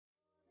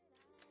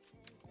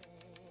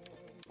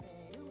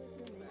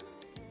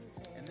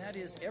that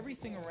is,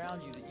 everything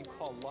around you that you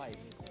call life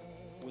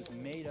was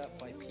made up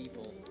by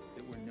people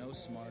that were no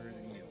smarter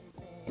than you.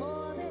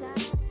 More than I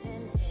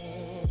can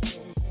say,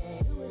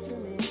 do it to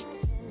me,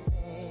 can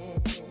say.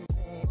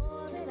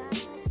 More than I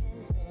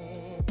can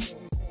say,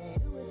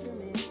 do it to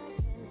me,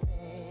 can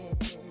say.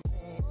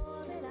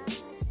 More than I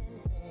can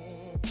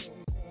say,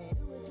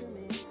 do it to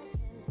me,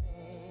 can say.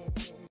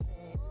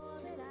 More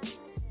than I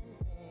can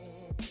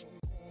say,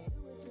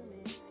 do it to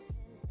me,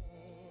 can say.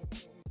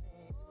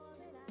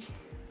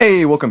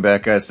 Hey, welcome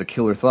back, guys, to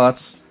Killer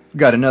Thoughts.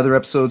 Got another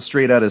episode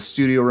straight out of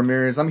Studio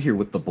Ramirez. I'm here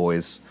with the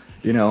boys.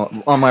 You know,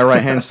 on my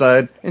right-hand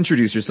side,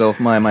 introduce yourself,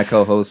 my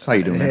co-host. How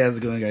you doing, man? Hey, how's it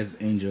going, guys?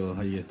 Angel,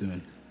 how you guys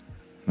doing?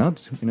 No,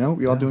 you know,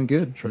 we all doing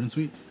good. Short and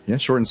sweet. Yeah,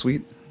 short and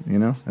sweet. You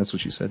know, that's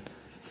what she said.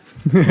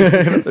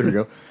 There we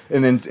go.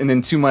 And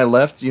then to my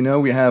left, you know,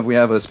 we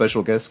have a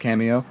special guest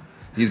cameo.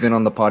 He's been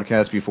on the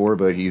podcast before,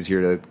 but he's here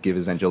to give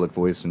his angelic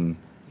voice and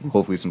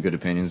hopefully some good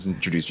opinions.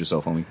 Introduce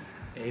yourself, homie.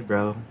 Hey,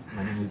 bro.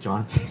 My name is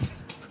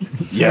Jonathan.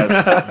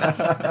 Yes.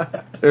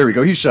 There we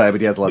go. He's shy,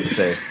 but he has a lot to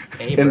say.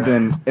 Hey, and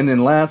bro.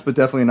 then last but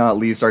definitely not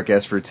least, our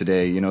guest for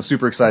today. You know,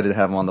 super excited to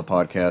have him on the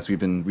podcast. We've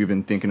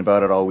been thinking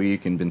about it all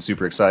week and been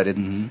super excited.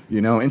 Mm-hmm. You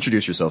know,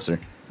 introduce yourself, sir.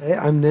 Hey,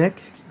 I'm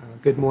Nick.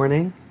 Good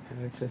morning.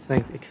 I'd like to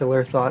thank the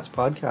Killer Thoughts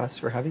podcast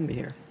for having me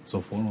here. So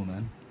formal,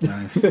 man.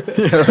 Nice. Yeah,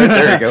 right,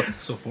 there you go.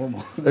 So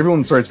formal.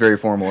 Everyone starts very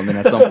formal, and then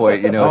at some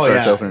point, you know, it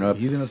starts opening up.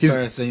 He's going to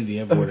start saying the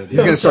F word. He's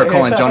going to start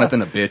calling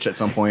Jonathan a bitch at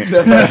some point.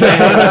 That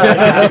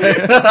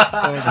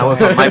was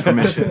with my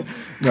permission.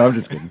 No, I'm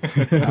just kidding.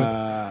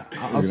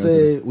 I'll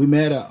say we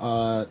met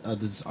at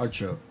this art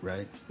show,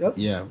 right? Yep.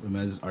 Yeah, we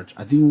met at this art show.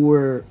 I think we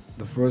were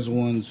the first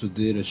ones who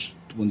did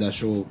when that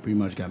show pretty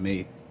much got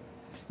made.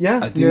 Yeah,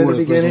 I think near we were the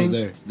the first beginning. ones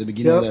there, the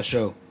beginning of that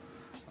show.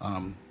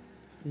 And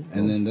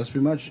then that's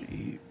pretty much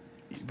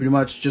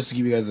just to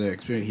give you guys an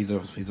experience.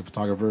 He's a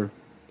photographer.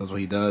 That's what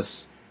he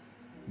does.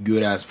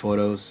 Good ass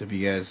photos. If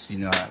you guys, you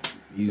know,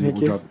 he'll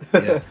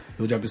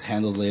drop his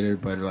handles later.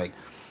 But like,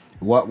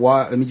 what?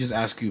 Let me just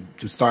ask you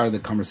to start the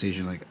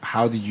conversation. Like,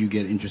 how did you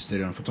get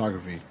interested in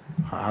photography?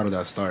 How did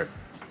that start?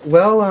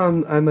 Well,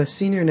 I'm a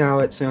senior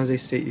now at San Jose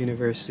State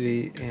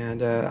University,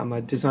 and I'm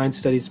a design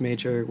studies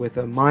major with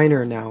a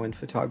minor now in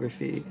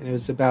photography. And it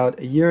was about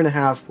a year and a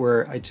half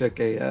where I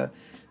took a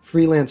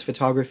freelance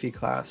photography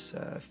class,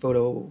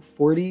 Photo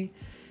 40.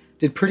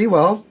 Did pretty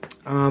well.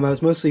 I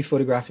was mostly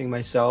photographing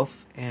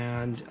myself,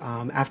 and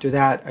after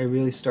that, I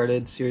really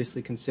started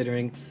seriously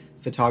considering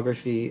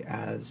photography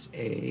as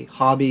a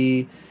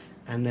hobby.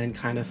 And then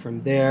kind of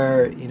from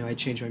there, you know, I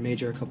changed my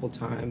major a couple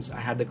times. I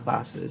had the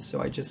classes,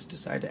 so I just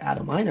decided to add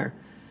a minor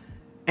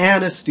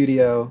and a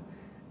studio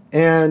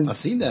and I've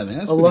seen that, man.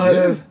 That's a pretty lot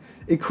good. of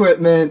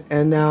equipment.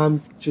 And now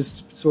I'm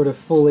just sort of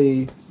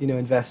fully, you know,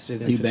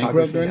 invested in Are you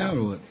photography bankrupt right now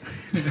or what?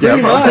 Yeah,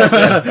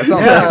 that sounds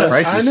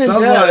like it's pricey. I'm in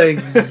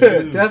Sounds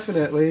debt.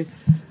 Definitely.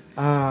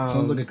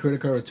 Sounds like a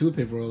credit card or two to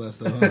pay for all that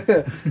stuff,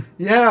 huh?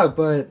 Yeah,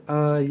 but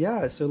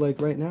so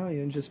like right now,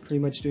 I'm just pretty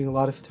much doing a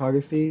lot of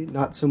photography.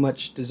 Not so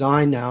much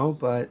design now,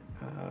 but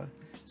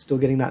still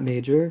getting that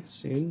major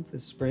soon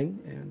this spring,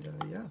 and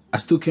yeah. I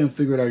still can't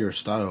figure out your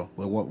style.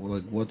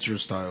 What's your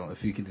style?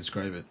 If you could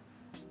describe it.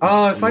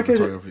 If I could,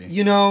 photography.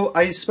 you know,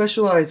 I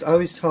specialize. I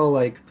always tell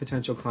like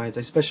potential clients,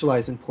 I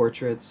specialize in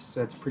portraits.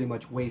 That's pretty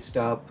much waist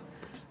up.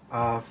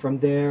 From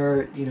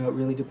there, you know, it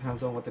really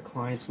depends on what the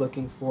client's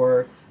looking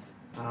for.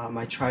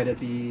 I try to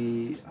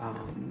be,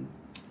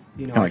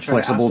 you know, Kinda like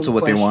flexible to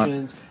what they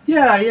want.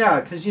 Yeah,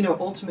 because, you know,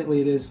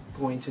 ultimately it is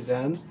going to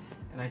them.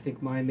 And I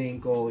think my main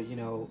goal, you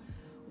know,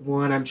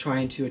 one, I'm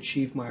trying to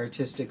achieve my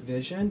artistic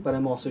vision, but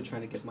I'm also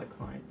trying to give my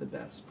client the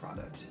best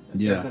product that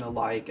they're going to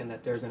like and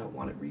that they're going to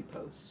want to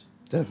repost.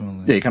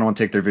 Definitely. Yeah, you kind of want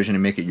to take their vision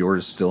and make it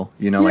yours still.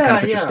 You know, like kind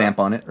of put your stamp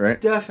on it,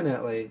 right?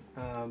 Definitely.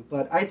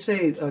 But I'd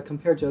say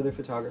compared to other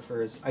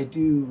photographers, I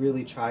do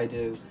really try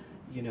to,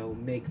 you know,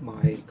 make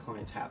my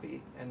clients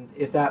happy. And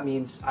if that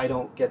means I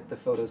don't get the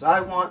photos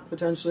I want,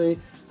 potentially,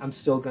 I'm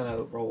still going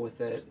to roll with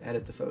it,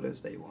 edit the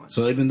photos they want.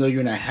 So even though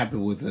you're not happy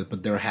with it,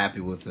 but they're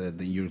happy with it,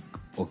 then you're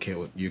okay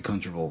with, you're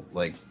comfortable,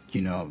 like,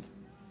 you know.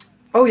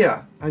 Oh,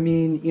 yeah. I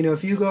mean, you know,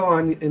 if you go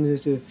on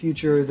into the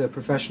future, the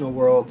professional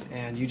world,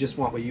 and you just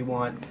want what you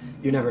want,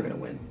 you're never going to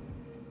win.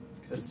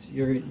 Because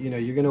you're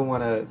going to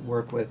want to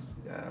work with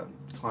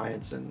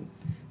clients, and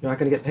you're not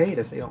going to get paid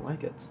if they don't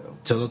like it. So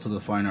Tell it to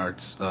the fine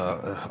arts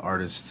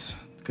artists,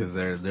 because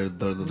they're the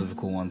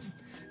difficult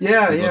ones.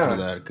 Yeah, to yeah. Go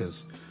through that,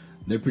 because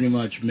they pretty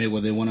much make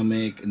what they want to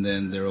make, and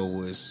then they're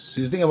always.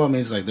 See, the thing about me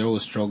is like they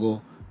always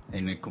struggle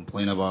and they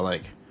complain about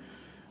like,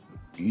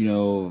 you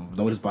know,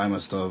 nobody's buying my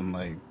stuff. I'm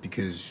like,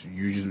 because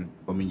you're just.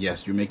 I mean,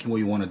 yes, you're making what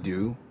you want to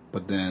do,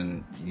 but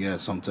then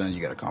sometimes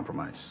you got to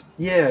compromise.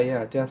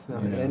 Yeah,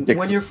 definitely. Yeah. And Yeah,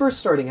 when 'cause- you're first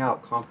starting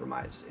out,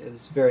 compromise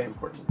is very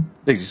important.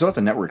 Because you still have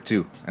to network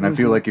too. And I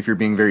feel like if you're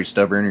being very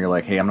stubborn, you're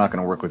like, hey, I'm not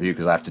going to work with you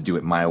because I have to do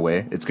it my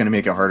way. It's going to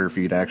make it harder for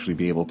you to actually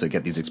be able to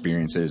get these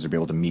experiences or be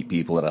able to meet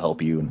people that'll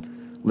help you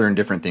and learn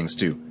different things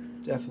too.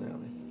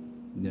 Definitely.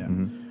 Yeah.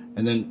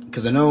 And then,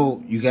 because I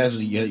know you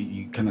guys,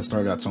 you kind of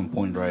started at some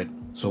point, right?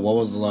 So what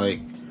was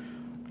like,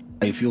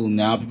 I feel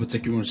now people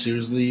take you more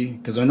seriously,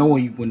 because I know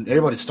when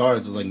everybody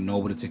starts, it's like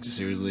nobody takes you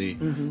seriously.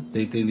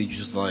 They think that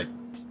you're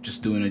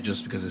just doing it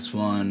just because it's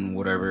fun,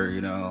 whatever,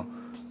 you know.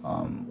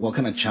 What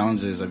kind of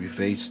challenges have you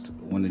faced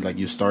when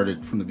you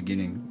started from the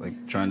beginning,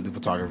 like trying to do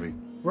photography?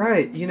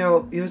 Right. You know,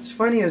 what's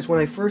funny is when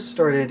I first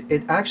started,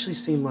 it actually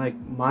seemed like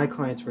my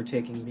clients were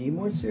taking me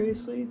more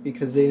seriously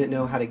because they didn't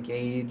know how to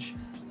gauge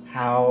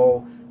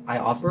how I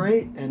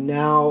operate. And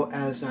now,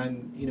 as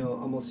I'm,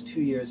 almost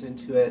 2 years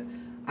into it,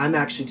 I'm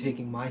actually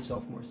taking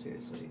myself more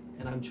seriously.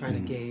 And I'm trying to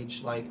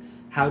gauge,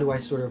 how do I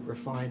sort of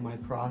refine my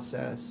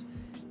process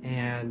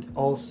and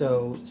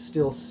also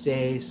still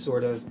stay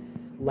sort of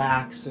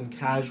lax and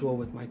casual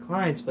with my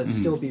clients, but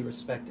still be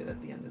respected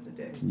at the end of the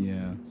day.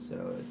 Yeah.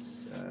 So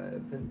it's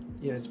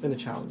been a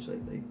challenge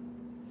lately.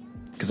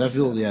 Because I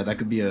feel that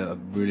could be a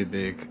really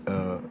big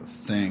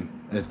thing,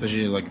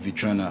 especially if you're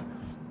trying to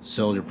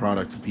sell your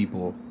product to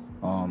people.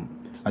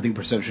 I think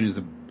perception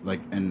is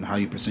and how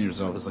you present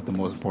yourself is the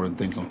most important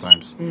thing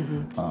sometimes.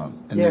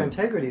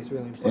 Integrity is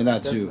really important. And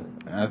that too.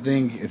 I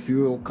think if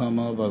you come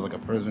up as a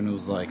person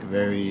who's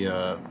very,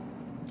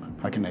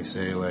 how can I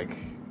say,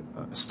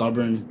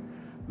 stubborn,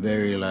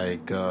 very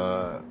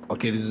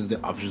okay, this is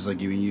the options I'm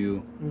giving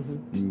you,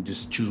 and you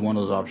just choose one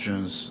of those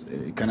options,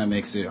 it kind of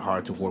makes it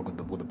hard to work with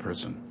the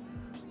person.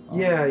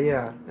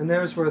 And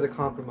there's where the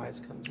compromise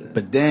comes in.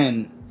 But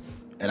then,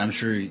 and I'm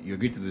sure you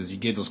agree to this, you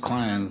get those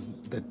clients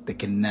that they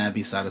cannot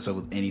be satisfied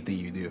with anything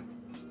you do.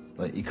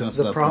 It comes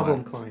to the that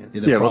problem point.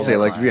 clients. Yeah, we'll say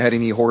have you had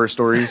any horror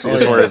stories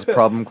as far as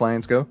problem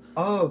clients go?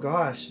 Oh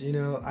gosh,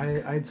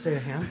 I'd say a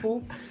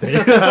handful.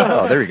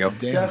 Oh, there we go.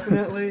 Damn.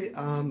 Definitely.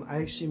 I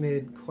actually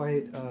made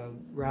quite a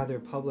rather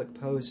public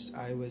post.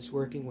 I was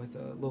working with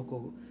a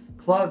local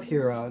club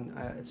here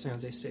at San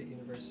Jose State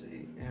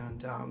University,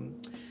 and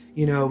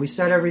we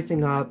set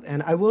everything up.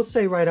 And I will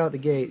say right out the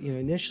gate,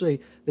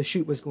 initially the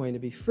shoot was going to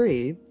be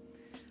free.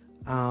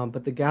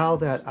 But the gal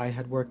that I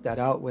had worked that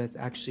out with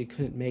actually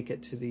couldn't make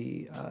it to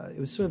it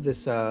was sort of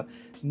this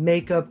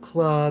makeup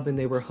club, and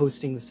they were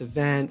hosting this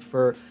event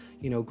for,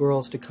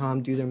 girls to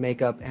come do their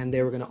makeup, and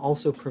they were going to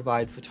also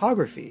provide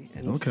photography.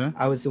 And Okay.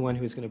 I was the one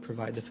who was going to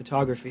provide the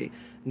photography.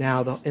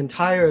 Now, the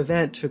entire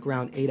event took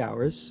around 8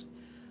 hours.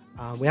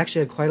 We actually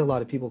had quite a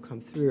lot of people come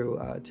through,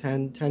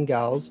 10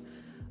 gals.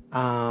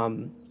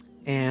 And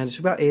it took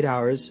about 8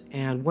 hours.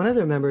 And one of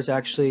their members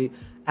actually,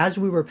 as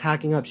we were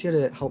packing up, she had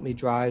to help me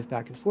drive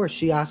back and forth.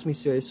 She asked me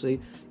seriously,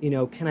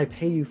 can I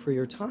pay you for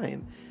your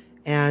time?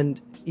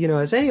 And,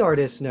 as any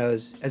artist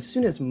knows, as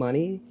soon as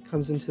money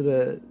comes into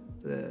the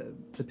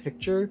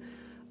picture,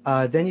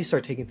 then you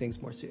start taking things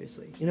more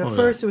seriously.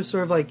 First it was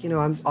sort of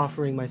I'm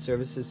offering my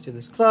services to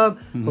this club.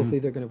 Hopefully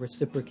they're going to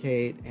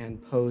reciprocate and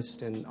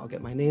post, and I'll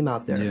get my name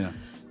out there. Yeah.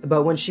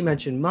 But when she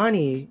mentioned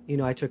money,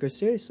 I took her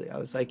seriously. I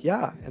was like,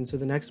 yeah. And so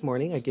the next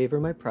morning I gave her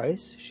my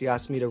price. She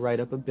asked me to write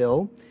up a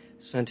bill,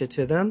 sent it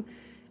to them.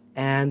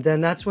 And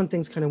then that's when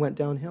things kind of went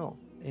downhill.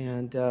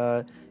 And,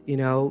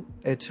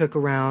 it took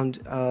around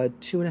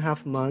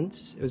 2.5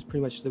 months. It was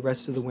pretty much the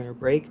rest of the winter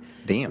break.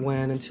 Damn.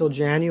 When until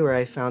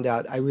January I found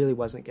out I really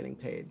wasn't getting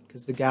paid.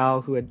 Because the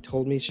gal who had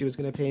told me she was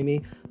going to pay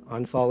me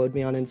unfollowed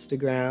me on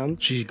Instagram.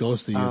 She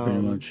ghosted you pretty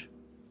much.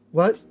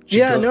 What? She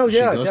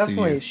ghosted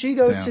Definitely. you. She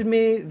ghosted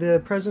me.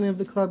 The president of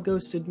the club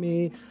ghosted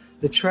me.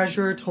 The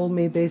treasurer told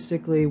me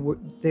basically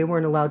they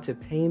weren't allowed to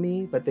pay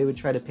me, but they would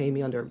try to pay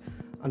me under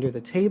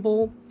the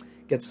table,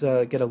 get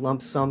a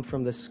lump sum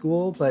from the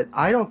school. But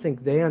I don't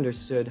think they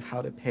understood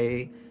how to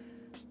pay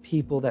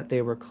people that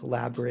they were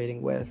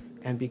collaborating with,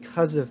 and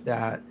because of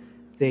that,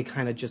 they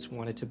kind of just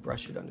wanted to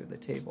brush it under the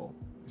table.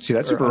 See,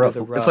 that's Or super under rough.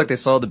 the rug. It's like they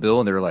saw the bill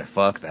and they were like,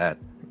 "Fuck that."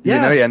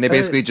 Yeah, and they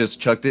basically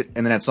just chucked it.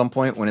 And then at some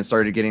point, when it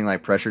started getting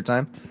pressure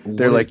time,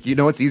 they're like,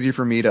 it's easier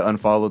for me to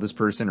unfollow this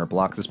person or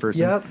block this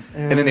person. Yep,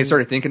 And then they and-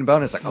 started thinking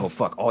about it. It's like, oh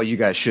fuck, all you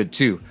guys should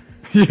too.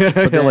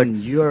 But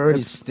then you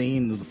already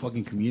stained the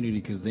fucking community,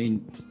 because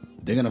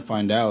they're gonna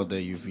find out that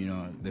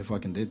they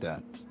fucking did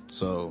that.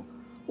 So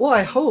Well,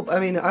 I hope. I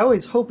mean, I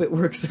always hope it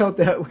works out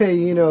that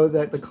way,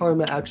 that the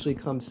karma actually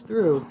comes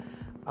through.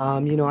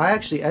 I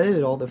actually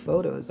edited all the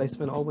photos. I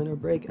spent all winter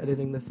break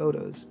editing the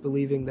photos,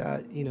 believing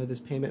that, this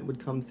payment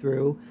would come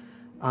through.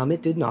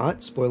 It did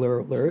not, spoiler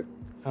alert.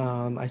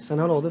 I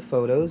sent out all the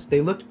photos.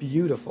 They looked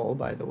beautiful,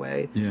 by the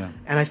way. Yeah.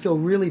 And I feel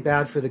really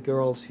bad for the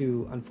girls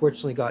who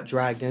unfortunately got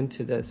dragged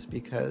into this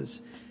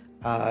because,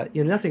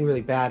 nothing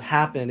really bad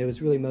happened. It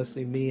was really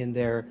mostly me and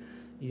their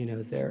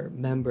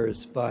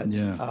members. But,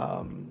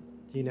 Yeah.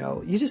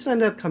 you just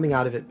end up coming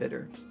out of it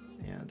bitter.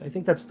 And I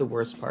think that's the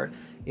worst part.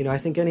 I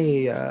think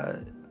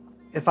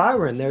if I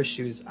were in their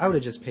shoes, I would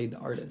have just paid the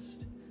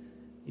artist.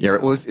 Yeah,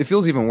 well, it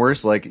feels even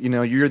worse.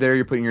 You're there,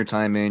 you're putting your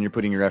time in, you're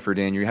putting your effort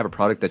in, you have a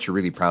product that you're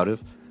really proud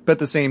of. But at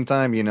the same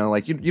time, you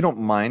don't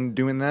mind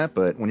doing that.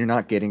 But when you're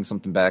not getting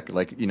something back,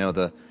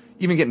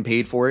 even getting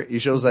paid for it, it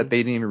shows that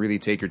they didn't even really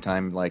take your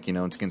time,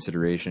 into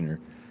consideration, or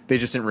they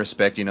just didn't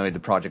respect, the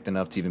project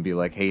enough to even be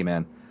like, hey,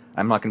 man,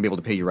 I'm not going to be able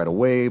to pay you right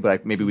away,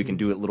 but maybe we can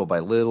do it little by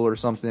little or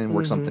something,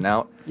 work something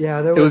out.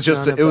 Yeah, there It was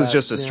was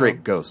just a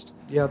straight ghost.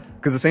 Yep.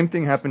 Because the same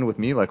thing happened with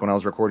me, like when I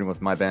was recording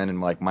with my band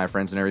and like my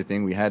friends and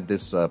everything. We had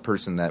this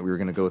person that we were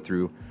going to go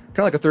through, kind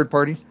of like a third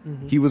party.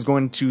 He was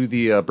going to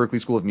the Berkeley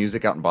School of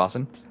Music out in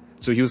Boston,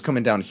 so he was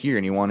coming down here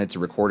and he wanted to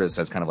record us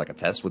as kind of like a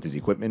test with his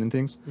equipment and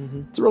things.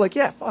 So we're like,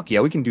 yeah, fuck yeah,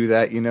 we can do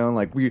that, you know. And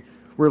like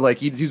we're like,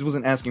 he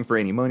wasn't asking for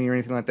any money or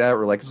anything like that.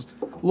 We're like, it's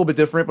a little bit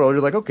different, but we're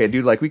like, okay,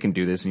 dude, like we can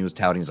do this. And he was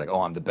touting, he's like,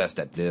 oh, I'm the best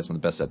at this, I'm the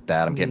best at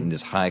that, I'm getting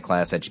this high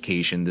class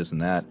education, this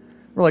and that.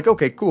 We're like,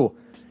 okay, cool.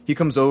 He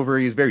comes over,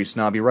 he's very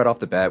snobby right off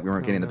the bat. We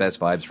weren't getting the best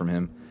vibes from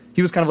him.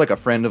 He was kind of like a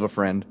friend of a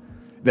friend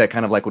that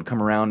kind of like would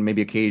come around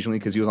maybe occasionally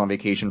because he was on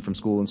vacation from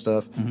school and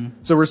stuff.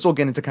 So we're still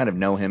getting to kind of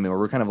know him, and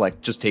we're kind of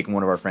like just taking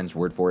one of our friends'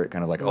 word for it,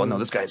 kind of like, oh no,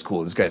 this guy's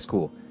cool, this guy's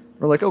cool.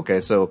 We're like, okay,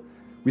 so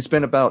we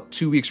spent about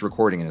 2 weeks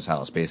recording in his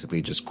house,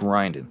 basically just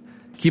grinding.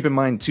 Keep in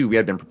mind too, we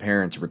had been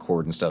preparing to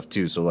record and stuff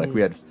too, so like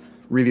we had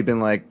really been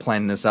like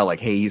planning this out, like,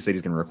 hey, he said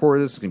he's gonna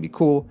record this, it's gonna be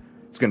cool,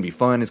 it's gonna be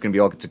fun, it's gonna be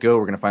all good to go,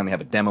 we're gonna finally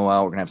have a demo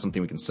out, we're gonna have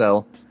something we can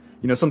sell,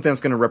 you know, something that's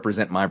gonna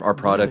represent our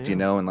product, you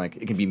know, and like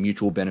it can be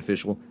mutual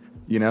beneficial,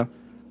 you know.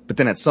 But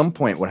then at some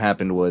point what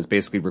happened was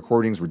basically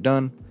recordings were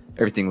done,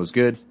 everything was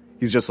good.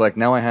 He's just like,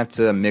 now I have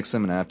to mix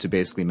them and I have to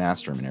basically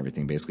master them and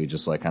everything, basically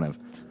just like kind of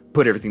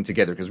put everything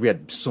together because we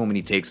had so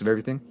many takes of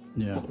everything.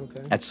 Yeah.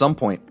 Okay. At some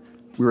point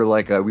we were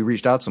like, we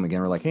reached out to him again.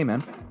 We're like, hey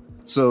man,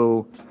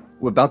 so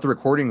about the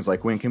recordings,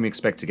 like when can we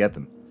expect to get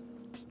them?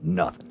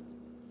 Nothing.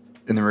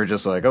 And then we were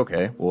just like,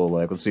 okay, well,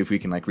 like let's see if we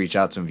can like reach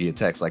out to him via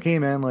text. Like, hey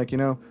man, like, you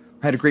know,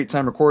 I had a great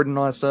time recording and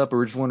all that stuff, but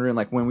we're just wondering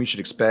like when we should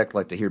expect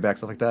like to hear back,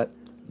 stuff like that.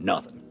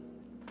 Nothing.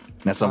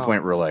 And at some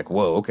point we're like,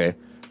 whoa, okay.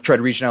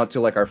 Tried reaching out to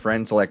like our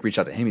friend to like reach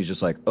out to him. He's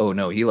just like, oh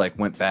no, he like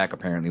went back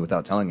apparently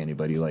without telling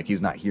anybody. Like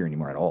he's not here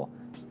anymore at all.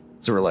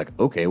 So we're like,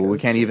 okay, well we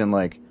can't even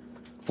like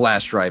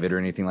flash drive it or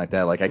anything like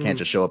that. Like I can't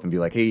just show up and be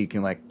like, hey, you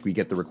can like we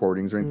get the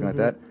recordings or anything like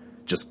that.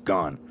 Just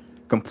gone.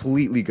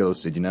 Completely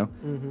ghosted, you know?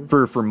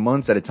 For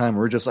months at a time.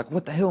 We're just like,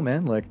 what the hell,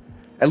 man? Like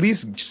at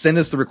least send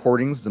us the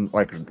recordings and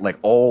like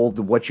all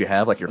the what you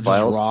have, like your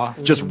files. Raw?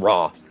 Just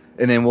raw.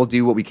 And then we'll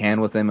do what we can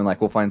with them and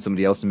like we'll find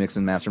somebody else to mix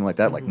and master them like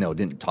that. Like no,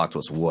 didn't talk to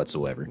us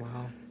whatsoever.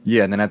 Wow.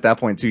 Yeah, and then at that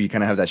point too, you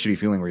kind of have that shitty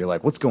feeling where you're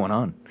like, "What's going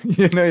on?"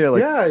 You know, you're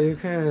like,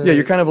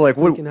 you're kind of like,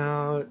 "What?" freaking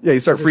out. Yeah, you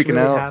start Is this freaking really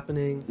out.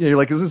 happening? Yeah, you're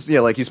like, "Is this?"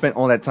 Yeah, like you spent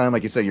all that time,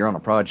 like you said, you're on a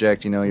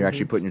project. You know, you're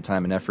actually putting your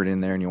time and effort in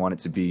there, and you want it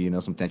to be, you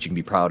know, something that you can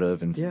be proud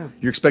of, and Yeah.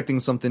 you're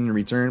expecting something in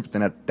return. But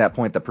then at that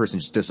point, that person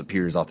just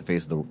disappears off the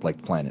face of the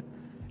like planet.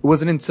 It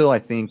wasn't until I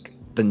think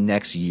the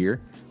next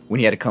year when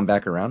he had to come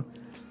back around,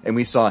 and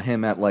we saw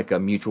him at like a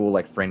mutual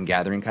like friend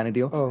gathering kind of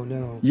deal. Oh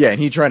no. Yeah, and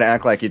he tried to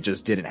act like it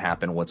just didn't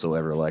happen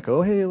whatsoever. Like,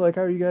 oh, hey, like,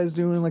 how are you guys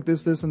doing? Like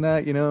this and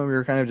that, you know? And we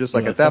were kind of just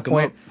like, at that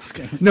point.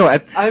 No,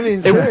 I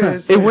mean,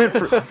 seriously. it went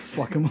for,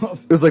 Fuck him up.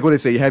 it was like what they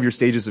say, you have your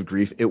stages of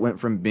grief. It went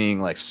from being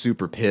like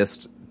super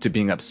pissed to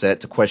being upset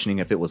to questioning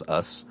if it was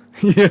us.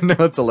 You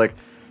know, to like,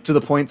 to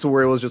the point to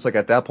where it was just like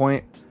at that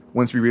point,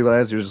 once we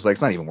realized, it was just like,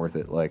 it's not even worth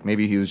it. Like,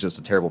 maybe he was just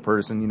a terrible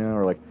person, you know,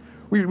 or like,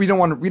 we don't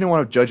want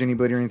to judge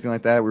anybody or anything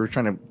like that. We were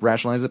trying to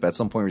rationalize it, but at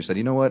some point we said,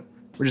 you know what?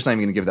 We're just not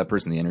even gonna give that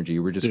person the energy.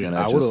 We're just gonna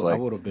I just like, I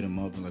would have bit him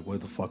up and like, where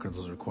the fuck are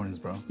those recordings,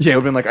 bro? yeah, it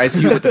would have been like Ice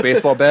Cube with the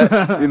baseball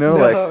bat, you know,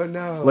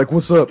 No. like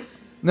what's up?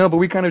 No, but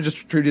we kind of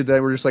just treated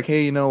that. We're just like,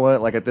 hey, you know what?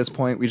 Like at this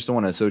point, we just don't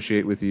want to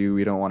associate with you.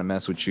 We don't want to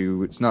mess with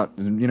you. It's not,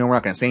 you know, we're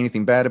not gonna say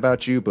anything bad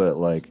about you, but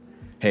like,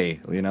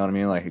 hey, you know what I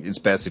mean? Like it's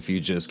best if you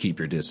just keep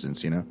your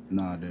distance, you know?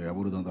 Nah, dude, I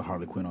would have done the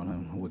Harley Quinn on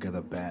him. I would get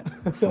that bat,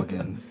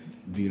 fucking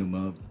beat him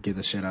up, get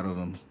the shit out of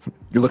him.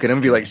 You look at him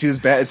and be like, see this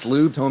bat? It's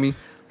lubed, homie.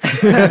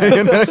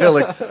 You know? You're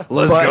like,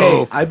 let's But,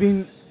 go.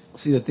 hey,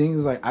 the thing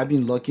is, like, I've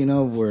been lucky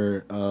enough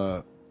where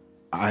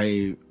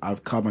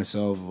I've caught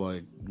myself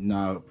like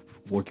not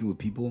working with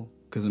people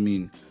because I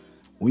mean,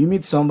 when you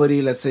meet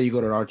somebody, let's say you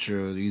go to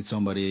Archer, you meet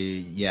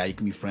somebody, yeah, you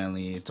can be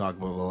friendly, talk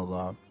blah blah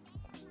blah,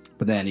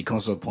 but then it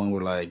comes to a point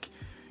where like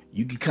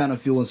you can kind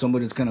of feel when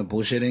somebody's kind of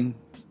bullshitting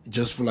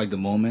just for like the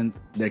moment.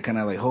 They're kind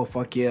of like, oh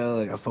fuck yeah,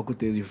 like I fuck with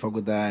this, you fuck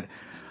with that,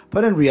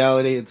 but in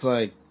reality, it's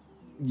like,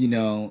 you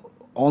know,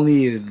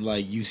 only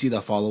like you see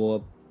the follow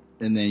up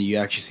and then you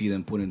actually see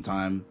them put in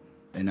time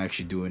and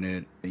actually doing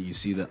it and you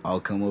see the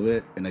outcome of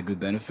it and a good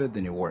benefit,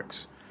 then it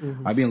works.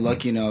 I've been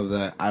lucky enough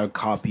that I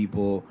caught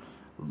people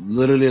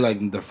literally like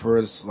in the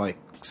first like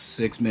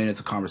 6 minutes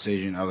of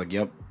conversation. I was like,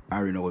 yep, I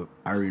already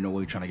know what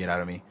you're trying to get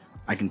out of me.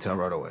 I can tell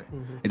right away.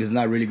 It is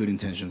not really good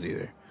intentions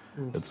either.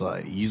 It's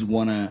like you just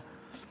want to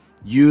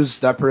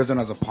use that person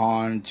as a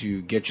pawn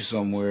to get you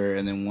somewhere,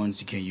 and then once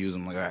you can't use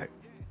them, like, all right,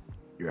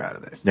 you're out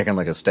of there. Yeah, kind of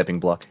like a stepping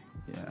block.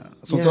 Yeah.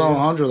 So to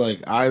Alejandro,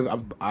 like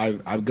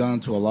I've gone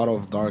to a lot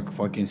of dark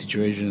fucking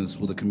situations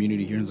with the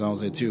community here in San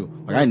Jose too.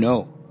 Like I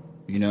know,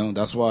 you know,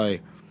 that's why,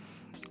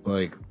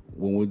 like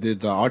when we did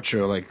the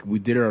Archer, like we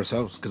did it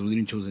ourselves because we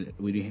didn't choose it.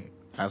 We didn't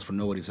ask for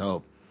nobody's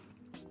help.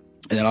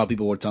 And then a lot of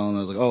people were telling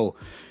us like, oh,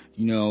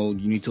 you know,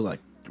 you need to like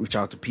reach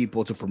out to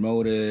people to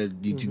promote it.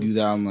 You need to do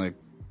that. I'm like,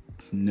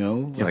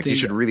 no. Yeah, like you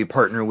should really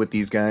partner with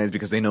these guys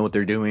because they know what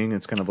they're doing.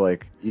 It's kind of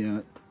like, Yeah.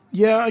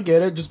 Yeah, I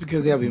get it. Just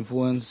because they have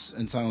influence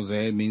in San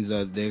Jose means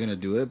that they're gonna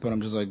do it. But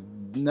I'm just like,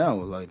 no,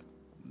 like,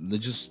 they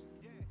just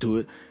do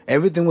it.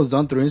 Everything was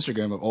done through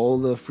Instagram. Like, all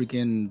the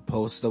freaking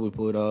posts that we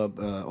put up,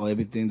 all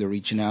everything they're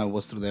reaching out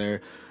was through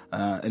there.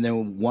 And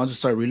then once we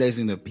start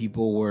realizing that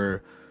people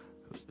were,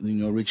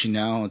 reaching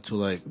out to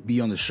like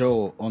be on the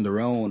show on their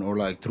own or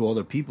like through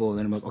other people,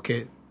 then I'm like,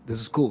 okay, this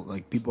is cool.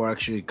 Like, people are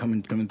actually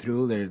coming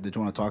through. They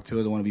want to talk to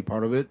us. They want to be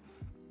part of it.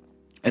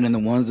 And then the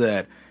ones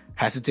that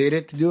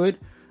hesitated to do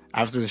it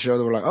after the show,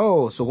 they were like,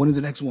 "Oh, so when is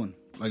the next one?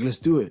 Like, let's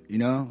do it."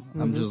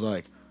 I'm just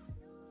like,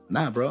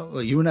 "Nah, bro.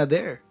 Like, you were not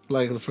there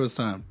like the first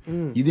time.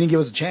 You didn't give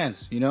us a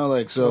chance.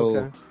 Like, so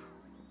Okay.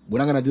 we're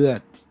not gonna do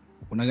that.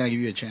 We're not gonna give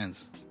you a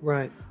chance."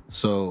 Right.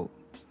 So,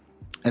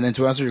 and then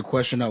to answer your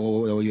question,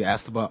 what you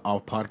asked about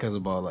our podcast,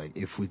 about like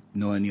if we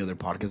know any other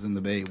podcasts in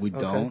the Bay, we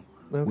don't.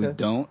 Okay. We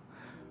don't,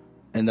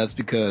 and that's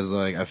because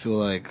like I feel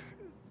like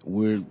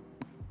we're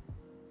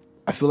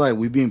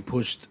being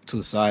pushed to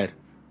the side.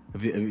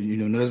 If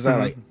you notice that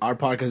like our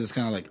podcast is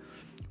kind of like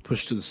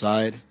pushed to the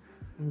side.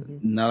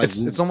 Not like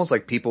It's almost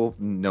like people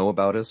know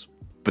about us,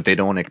 but they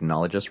don't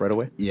acknowledge us right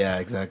away. yeah,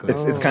 exactly.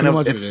 It's kind Pretty of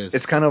much what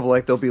it's kind of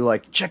like they'll be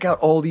like, check out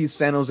all these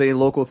San Jose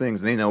local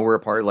things, and they know we're a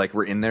part, like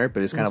we're in there,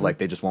 but it's kind of like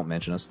they just won't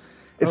mention us.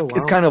 It's Oh, wow.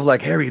 it's kind of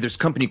like, Harry, there's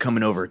company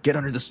coming over, get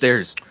under the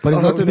stairs. But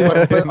it's nothing.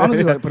 But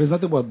honestly, like, but it's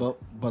nothing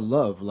but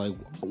love. Like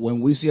when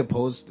we see a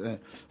post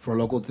for a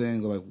local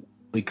thing, like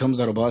it comes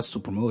out of us to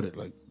promote it.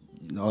 Like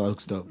all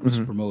that stuff,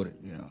 just promote it.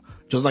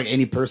 Just like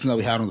any person that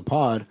we had on the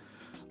pod,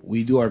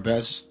 we do our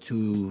best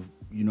to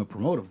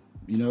promote them.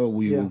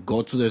 We will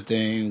go to their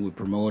thing, we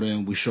promote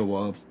them, we show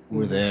up,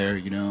 we're there.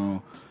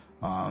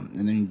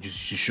 And then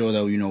just to show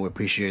that we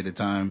appreciate the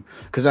time.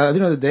 Because at the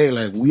end of the day,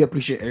 like we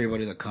appreciate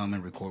everybody that come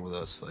and record with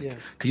us. Like,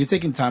 because you're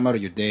taking time out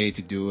of your day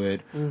to do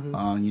it.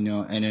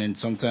 And then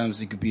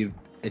sometimes it could be.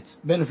 It's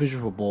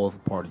beneficial for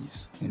both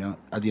parties,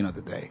 at the end of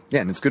the day. Yeah,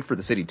 and it's good for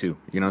the city too.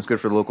 It's good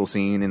for the local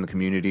scene and the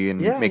community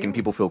and making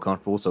people feel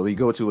comfortable. So you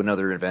go to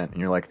another event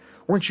and you're like,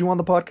 weren't you on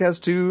the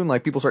podcast too? And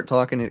like people start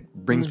talking, it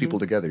brings people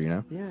together,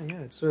 Yeah,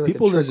 it's sort of like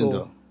People a listen,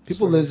 trickle though.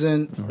 People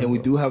listen, and we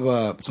do have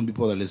some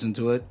people that listen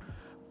to it.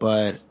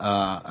 But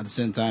at the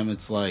same time,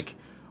 it's like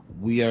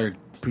we are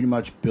pretty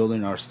much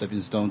building our stepping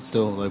stone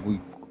still. Like we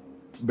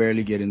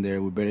barely get in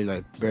there. We're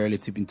barely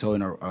tipping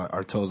toeing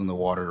our toes in the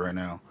water right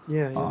now.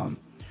 Yeah.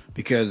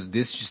 Because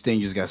this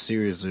thing just got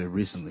serious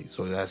recently,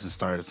 so it hasn't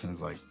started since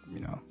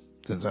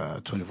since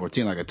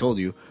 2014, like I told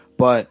you.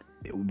 But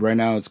right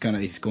now, it's going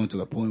to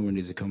the point where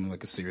it's becoming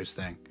like a serious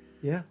thing.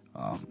 Yeah.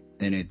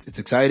 And it's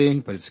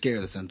exciting, but it's scary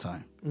at the same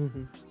time.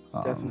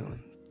 Definitely.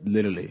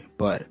 Literally.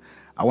 But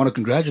I want to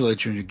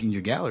congratulate you in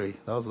your gallery.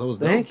 That was dope.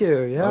 Thank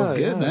you. Yeah, that was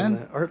good,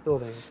 man. the art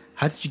building.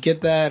 How did you get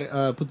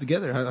that put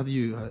together? How do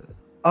you?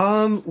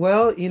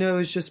 Well, it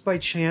was just by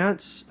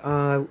chance.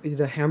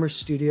 The Hammer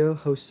Studio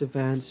hosts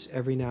events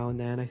every now and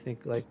then, I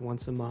think like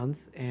once a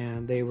month,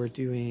 and they were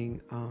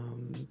doing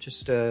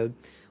just a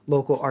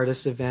local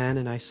artist event,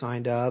 and I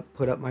signed up,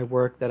 put up my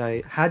work that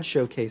I had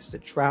showcased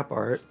at Trap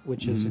Art,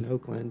 which is in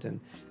Oakland, and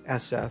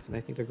SF, and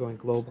I think they're going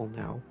global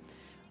now.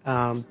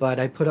 But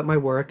I put up my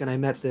work, and I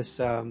met this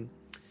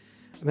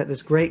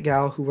great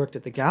gal who worked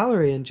at the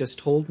gallery, and just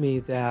told me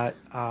that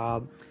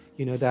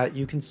that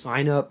you can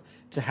sign up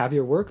to have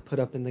your work put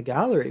up in the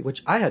gallery,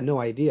 which I had no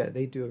idea.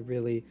 They do a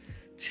really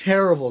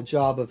terrible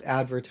job of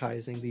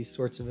advertising these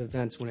sorts of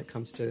events when it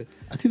comes to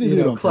I think they do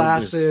it on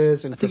classes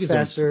purpose. and I think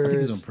professors. I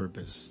think it's on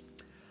purpose.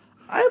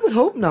 I would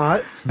hope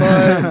not,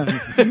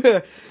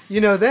 but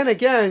then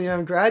again,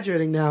 I'm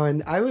graduating now,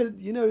 and I would,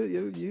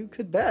 you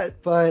could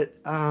bet. But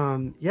so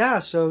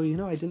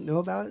I didn't know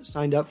about it,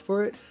 signed up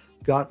for it,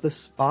 got the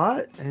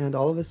spot, and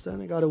all of a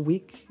sudden I got a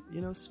week,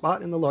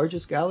 spot in the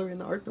largest gallery in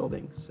the art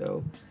building.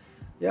 So.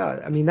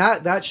 Yeah, I mean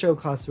that show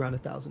costs around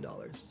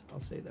 $1,000. I'll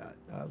say that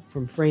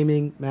from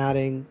framing,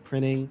 matting,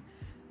 printing.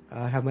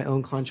 I have my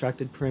own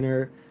contracted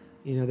printer.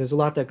 There's a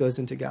lot that goes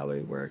into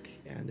gallery work,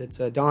 and it's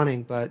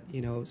daunting. But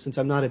since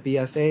I'm not a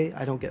BFA,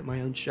 I don't get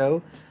my own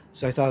show,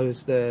 so I thought it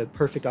was the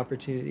perfect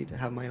opportunity to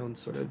have my own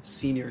sort of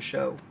senior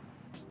show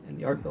in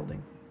the art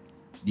building.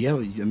 Yeah, I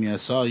mean, I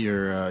saw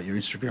your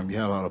Instagram. You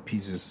had a lot of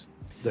pieces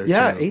there.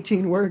 Yeah, too.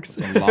 18 works.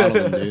 It's a lot of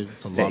them, dude.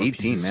 It's a lot of 18,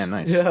 pieces. man,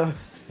 nice. Yeah.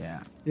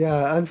 Yeah.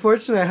 Yeah,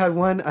 unfortunately, I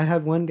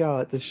had one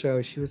gal at the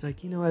show. She was like,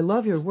 I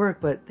love your work,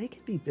 but they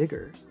can be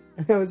bigger.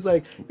 And I was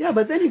like, yeah,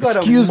 but then you got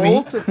Excuse to me?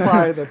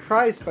 multiply the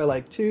price by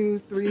like 2,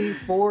 3,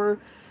 4,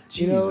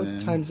 Jeez, man.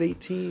 times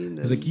 18.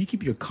 It's like, can you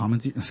keep your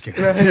commentary? I'm just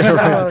kidding.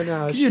 Right?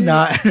 No. Can you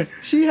not?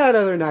 She had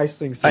other nice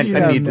things to I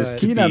say. need this but, to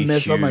Can you not be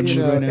mess up my huge.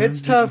 mood right now?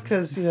 it's tough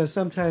because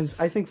sometimes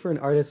I think for an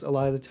artist, a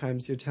lot of the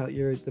times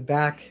you're the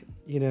back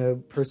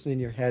person in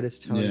your head is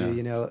telling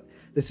you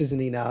this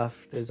isn't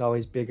enough. There's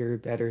always bigger,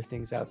 better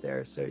things out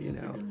there. So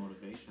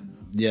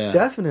Yeah.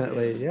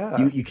 definitely,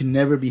 yeah. You can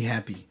never be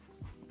happy.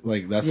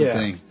 Like that's the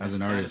thing as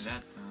an artist.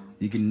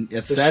 You can.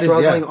 It's the sad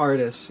struggling as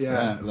artist,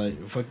 yeah.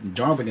 Like fucking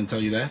Jonathan can tell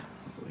you that.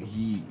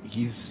 he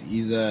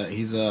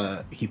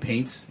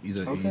paints. He's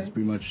Okay.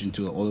 pretty much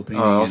into the oil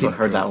painting. Oh, I also and-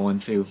 heard that one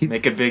too.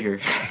 Make it bigger.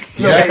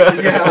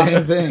 Yeah,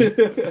 same thing.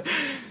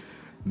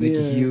 Make Yeah.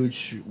 it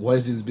huge. Why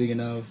is this big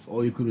enough?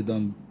 Oh, you could have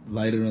done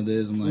lighter on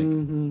this. I'm like,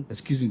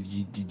 excuse me,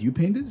 did you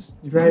paint this?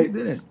 No, Right. you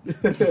didn't.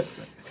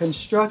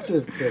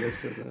 Constructive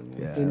criticism.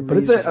 Yeah, in but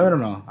reason. I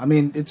don't know. I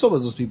mean, it's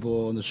always those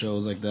people on the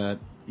shows like that.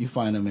 You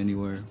find them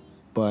anywhere.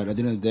 But at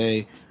the end of the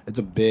day, it's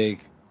a big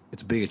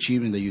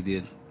achievement that you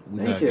did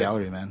with Thank that you.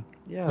 gallery, man.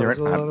 Yeah, You're it was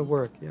a right. lot of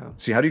work. Yeah.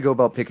 See, how do you go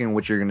about picking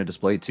what you're going to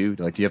display too?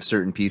 Like, do you have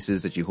certain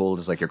pieces that you hold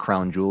as like your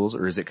crown jewels,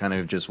 or is it kind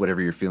of just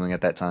whatever you're feeling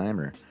at that time?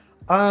 Or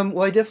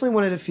Well, I definitely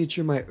wanted to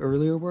feature my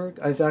earlier work.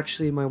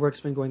 My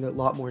work's been going a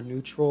lot more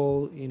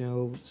neutral,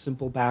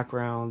 simple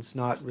backgrounds,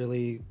 not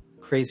really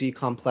crazy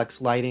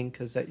complex lighting,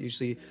 because that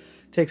usually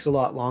takes a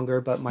lot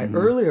longer. But my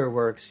earlier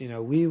works,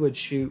 we would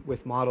shoot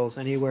with models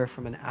anywhere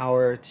from an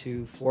hour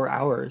to 4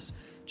 hours,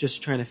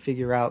 just trying to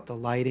figure out the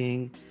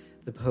lighting,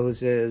 the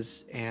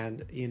poses,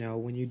 and,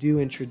 when you do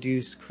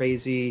introduce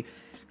crazy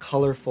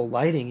colorful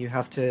lighting, you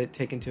have to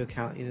take into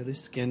account, the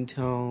skin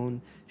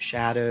tone,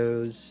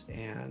 shadows,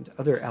 and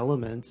other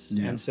elements.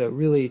 Yeah. And so it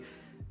really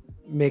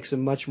makes a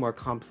much more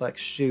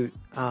complex shoot.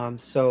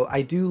 So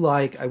I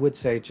would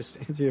say, just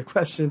to answer your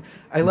question,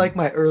 I like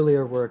my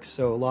earlier work.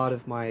 So a lot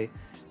of my,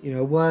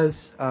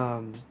 was,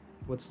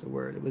 what's the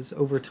word? It was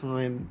over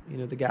time,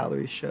 the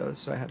gallery shows.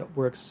 So I had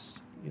works,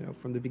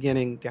 from the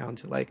beginning down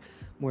to like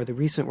more of the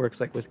recent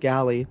works, like with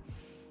Galley.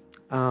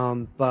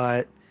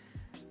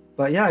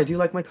 But yeah, I do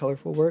like my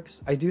colorful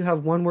works. I do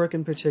have one work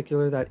in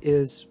particular that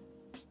is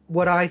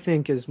what I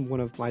think is one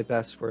of my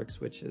best works,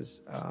 which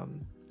is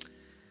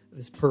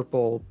this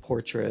purple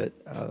portrait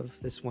of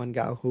this one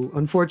gal who,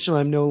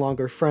 unfortunately, I'm no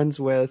longer friends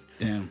with.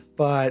 Damn.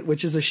 But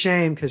which is a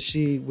shame, because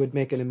she would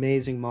make an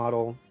amazing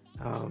model.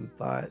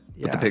 But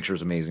yeah, but the picture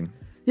is amazing.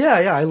 Yeah,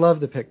 I love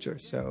the picture.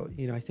 So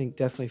I think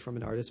definitely from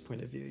an artist's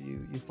point of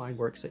view, you find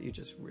works that you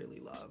just really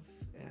love,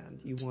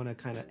 and you want to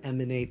kind of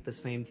emanate the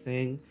same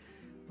thing.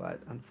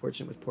 But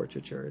unfortunately, with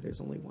portraiture, there's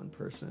only one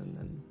person,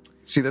 and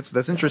See,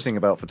 that's interesting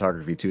about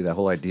photography too. That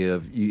whole idea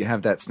of you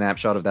have that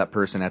snapshot of that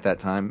person at that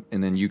time,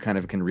 and then you kind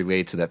of can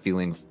relate to that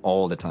feeling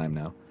all the time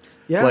now.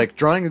 yeah, Like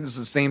drawing is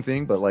the same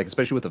thing, but like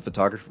especially with a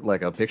photography,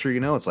 like a picture,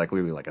 it's like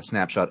literally like a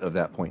snapshot of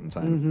that point in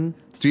time.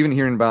 So even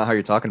hearing about how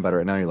you're talking about it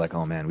right now, you're like,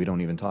 oh man, we don't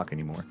even talk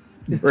anymore.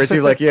 Or it's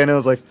like, yeah, no,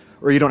 it's like,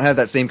 or you don't have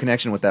that same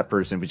connection with that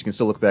person, but you can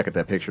still look back at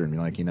that picture and be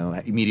like,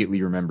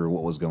 immediately remember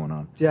what was going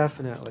on.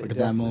 definitely. Like at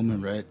that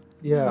moment, right?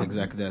 Yeah.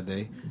 Exactly that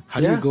day.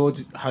 How do Yeah.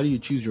 how do you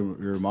choose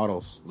your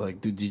models?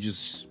 Like, do you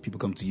just, people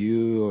come to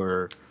you,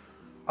 or?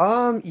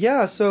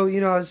 Yeah, so,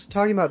 I was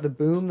talking about the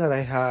boom that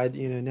I had,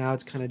 now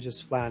it's kind of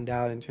just flattened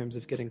out in terms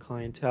of getting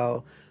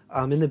clientele.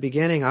 In the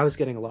beginning, I was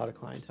getting a lot of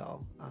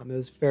clientele. It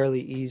was fairly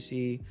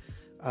easy.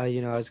 I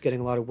was getting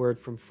a lot of word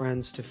from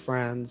friends to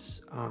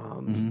friends.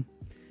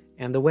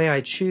 And the way I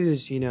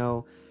choose,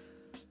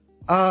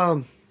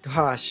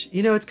 gosh,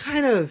 it's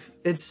kind of,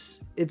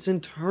 it's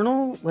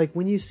internal. Like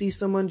when you see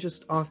someone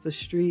just off the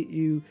street,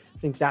 you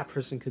think that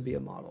person could be a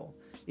model.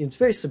 It's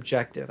very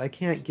subjective. I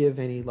can't give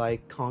any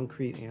like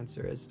concrete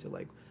answer as to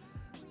like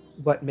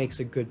what makes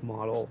a good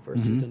model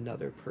versus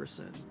another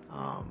person.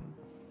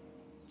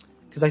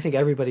 Because I think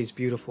everybody's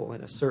beautiful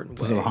in a certain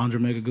Does way. Alejandro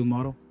make a good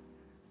model?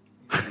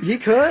 He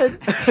could.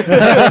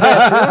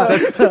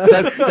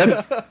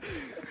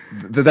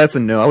 That's a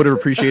no. I would have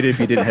appreciated if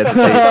you didn't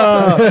hesitate.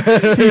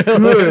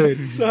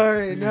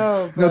 Sorry,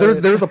 no. No, there was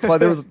a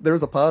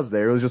pause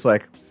there. It was just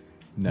like,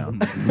 no.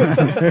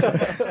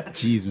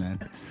 Jeez, man.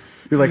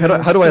 You're like,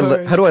 how do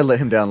I let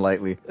him down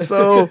lightly?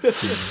 So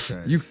Jesus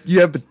Christ.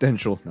 you have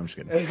potential. No, I'm just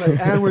kidding. It's like,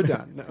 and we're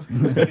done. No.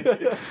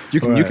 You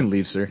Alright. can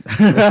leave, sir.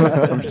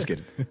 I'm just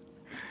kidding.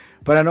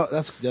 But I know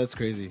that's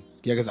crazy.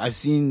 Yeah, because I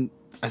seen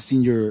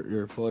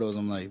your photos.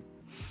 I'm like,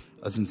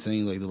 that's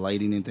insane. Like the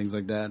lighting and things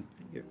like that.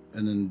 you.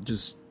 And then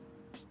just,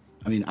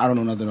 I mean, I don't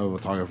know nothing about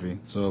photography.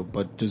 So,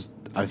 but just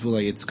I feel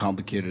like it's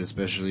complicated,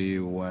 especially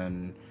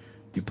when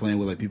you're playing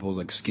with like people's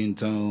like skin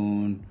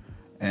tone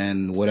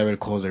and whatever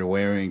clothes they're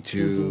wearing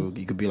too.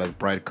 You could be like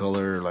bright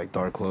color, like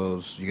dark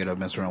clothes. You gotta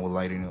mess around with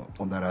lighting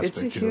on that aspect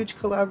It's a too. huge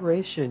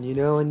collaboration,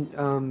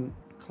 and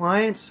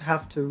clients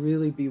have to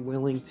really be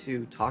willing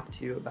to talk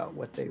to you about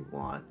what they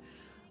want.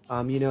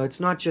 It's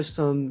not just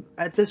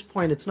at this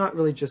point, it's not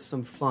really just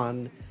some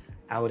fun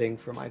outing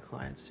for my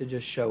clients to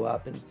just show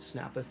up and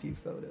snap a few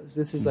photos.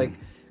 This is like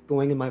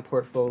going in my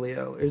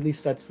portfolio, or at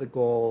least that's the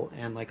goal.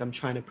 And like, I'm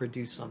trying to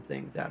produce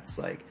something that's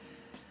like,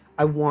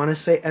 I want to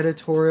say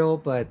editorial,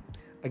 but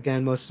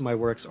again, most of my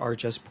works are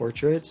just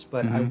portraits,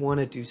 but I want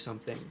to do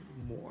something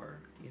more.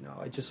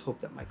 I just hope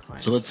that my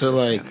clients. So let's say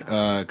understand like,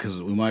 that.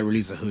 because we might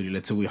release a hoodie.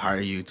 Let's say we hire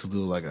you to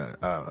do like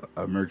a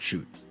merch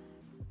shoot.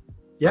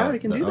 Yeah, we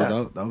can do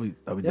that. That'll be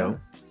Yeah. dope,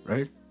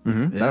 right?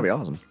 Mm-hmm. That'd be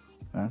awesome.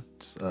 Yeah.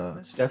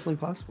 That's definitely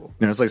possible.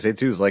 It's like I say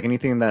too, is like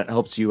anything that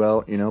helps you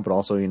out, but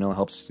also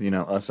helps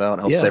us out,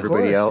 helps Yeah, of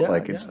everybody course, out. yeah,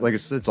 Like it's like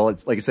it's all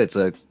it's like I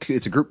said,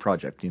 it's a group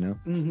project.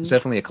 It's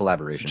definitely a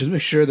collaboration. Just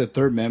make sure the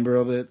third member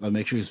of it, like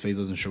make sure his face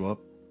doesn't show up.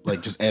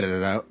 like just edit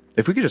it out.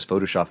 If we could just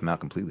Photoshop him out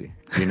completely,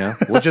 you know,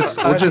 we'll just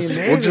Maybe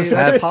that's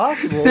have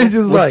possible. It's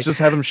just we'll like just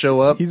have him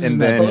show up, he's and just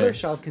then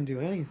Photoshop can do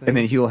anything. and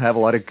then he'll have a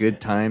lot of good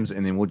times,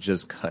 and then we'll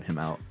just cut him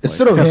out.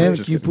 instead Like, of him,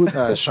 just- you put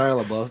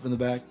Shia LaBeouf in the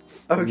back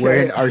Okay.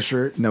 wearing our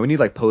shirt. no, we need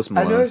like Post I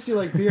Malone. noticed you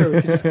like beer. We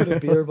could just put a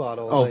beer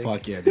bottle. Oh like,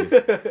 fuck yeah, dude!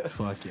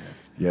 Fuck yeah!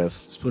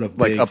 Yes, Just put a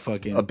like big a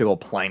fucking. a big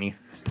old Pliny,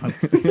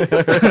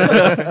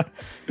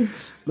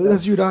 Look,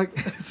 that's you, dog.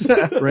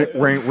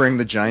 wearing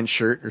the giant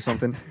shirt or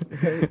something.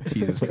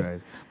 Jesus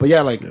Christ! But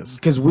yeah, like Yes.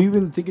 because we've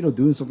been thinking of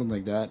doing something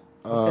like that.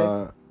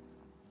 Okay.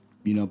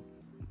 You know,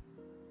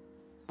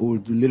 we're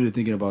literally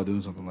thinking about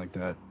doing something like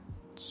that.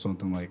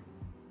 Something like,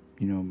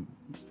 you know,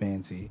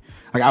 fancy.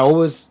 Like I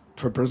always,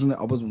 for personally, I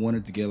always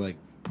wanted to get like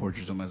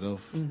portraits of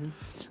myself.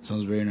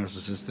 Sounds very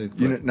narcissistic.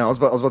 You know, But no, I was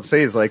about to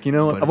say is like, you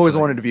know, But I've it's always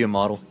like- wanted to be a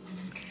model.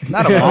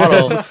 not a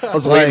model. I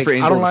was waiting for I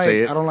Angel don't to like. say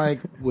it. I don't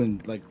like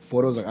when like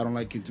photos. Like I don't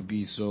like it to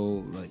be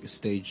so like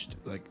staged.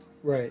 Like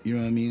right. you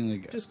know what I mean?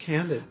 Like Just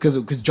candid. because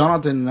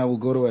Jonathan and I will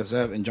go to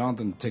SF and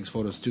Jonathan takes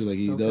photos too. Like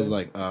he does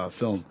like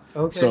film.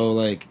 Okay. So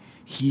like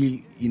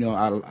he, you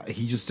know,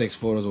 he just takes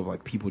photos of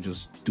like people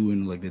just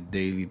doing like the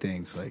daily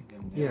things. Like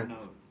You Yeah. never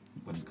know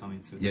what's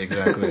coming to. yeah,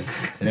 exactly.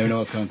 They never know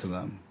what's coming to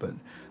them. But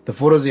the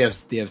photos they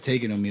have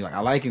taken of me, like I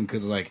like him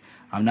because like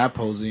I'm not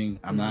posing.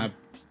 I'm not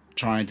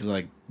trying to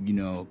like you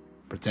know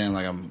pretend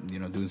like I'm you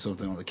know doing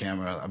something on the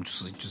camera. I'm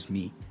just like just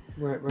me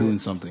Right. Right. doing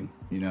something.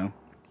 You know.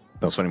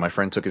 That was funny. My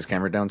friend took his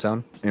camera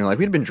downtown, and like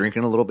we'd been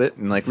drinking a little bit,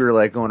 and like we were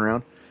like going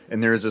around,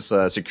 and there was this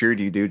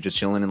security dude just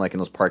chilling in like in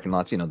those parking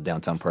lots, you know,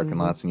 downtown parking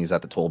lots, and he's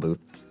at the toll booth,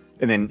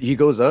 and then he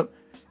goes up,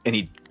 and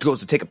he goes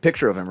to take a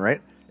picture of him,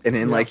 right? And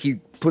then like he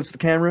puts the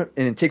camera,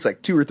 and it takes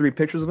like 2 or 3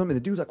 pictures of him, and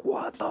the dude's like,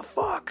 "What the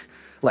fuck?"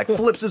 Like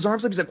flips his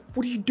arms up. He's like,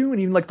 "What are you doing?"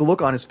 Even like the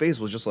look on his face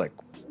was just like,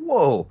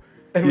 "Whoa."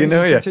 And You would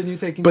know, you yeah. continue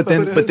taking but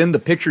photos? then the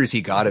pictures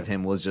he got of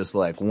him was just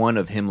like one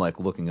of him like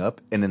looking up,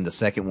 and then the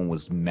second one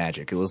was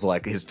magic. It was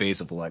like his face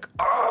of like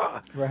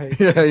ah, Right.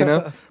 yeah, you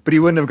know. But he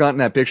wouldn't have gotten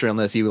that picture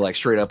unless he was like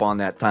straight up on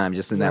that time,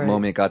 just in that Right.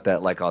 moment, got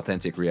that like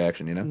authentic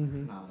reaction, you know.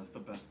 Nah, that's the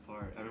best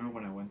part. I remember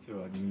when I went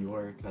to New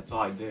York. That's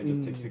all I did,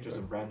 just take pictures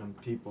of random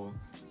people,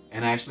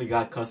 and I actually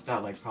got cussed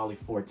out like probably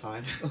 4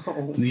 times.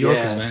 Oh, New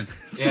Yorkers, Yeah. man.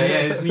 Yeah,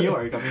 it's New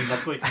York. I mean,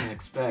 that's what you can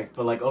expect.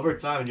 But like over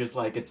time, just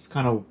like it's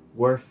kind of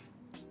worth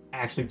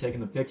actually taking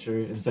the picture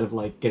instead of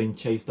like getting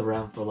chased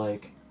around for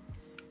like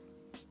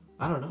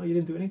I don't know. You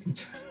didn't do anything.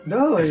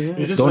 no. Yeah.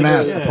 You just Don't like,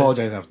 ask. yeah.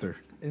 Apologize after.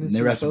 Innocent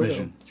Never ask photo.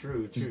 permission.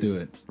 True. Just do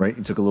it. Right?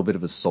 He took a little bit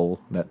of his soul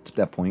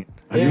that point.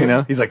 Yeah. You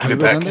know, he's like, give Have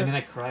it you ever back. done And then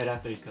I cried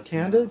after he cussed me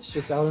out. Candids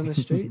just out on the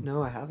street?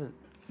 No, I haven't.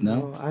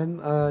 No? I'm.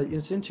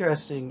 It's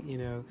interesting, you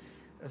know,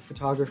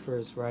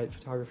 photographers, right?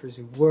 Photographers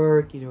who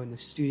work, you know, in the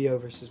studio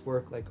versus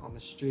work like on the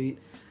street.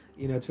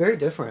 You know, it's very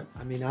different.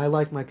 I mean, I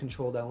like my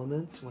controlled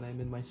elements when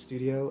I'm in my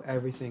studio.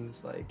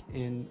 Everything's like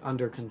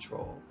under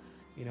control,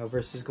 you know,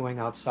 versus going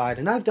outside.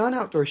 And I've done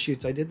outdoor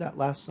shoots. I did that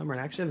last summer,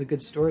 and I actually have a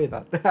good story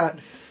about that.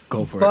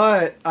 Go for it.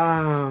 But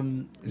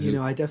Is you it-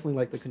 know, I definitely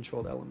like the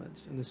controlled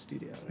elements in the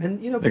studio.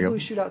 And you know, There you people go. who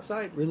shoot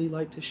outside really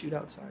like to shoot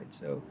outside.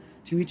 So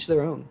to each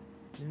their own.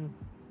 Yeah.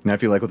 And I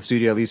feel like with the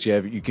studio, at least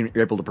you're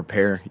able to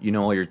prepare. You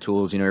know all your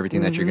tools. You know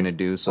everything that you're gonna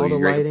do. So All the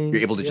you're lighting,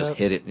 you're able to just yep.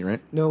 hit it, right?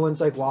 No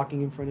one's like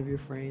walking in front of your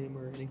frame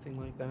or anything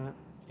like that.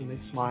 And they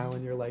smile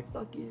and you're like,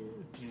 fuck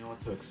you. You know what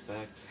to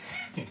expect.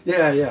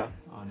 Yeah.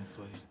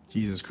 Honestly.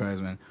 Jesus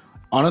Christ, man.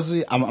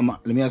 Honestly,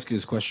 let me ask you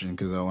this question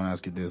because I want to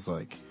ask you this.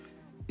 Like,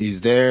 is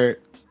there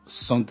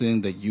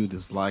something that you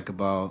dislike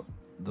about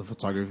the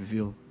photography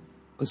field?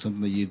 Like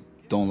something that you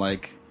don't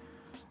like?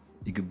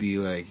 It could be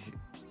like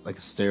a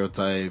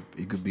stereotype.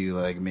 It could be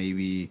like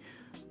maybe,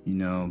 you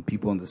know,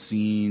 people on the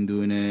scene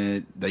doing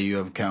it that you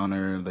have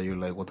encountered that you're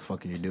like, what the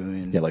fuck are you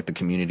doing? Yeah, like the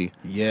community.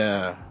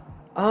 Yeah.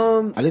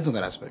 At least on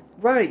that aspect.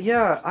 Right,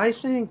 yeah. I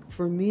think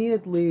for me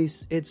at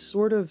least, it's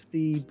sort of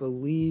the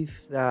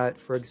belief that,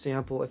 for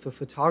example, if a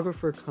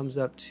photographer comes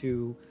up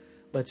to,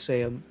 let's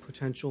say, a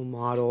potential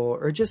model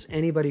or just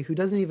anybody who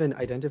doesn't even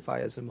identify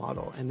as a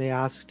model and they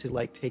ask to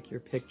like take your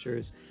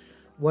pictures,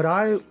 what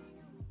I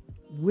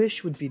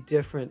wish would be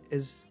different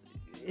is,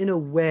 in a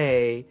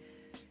way,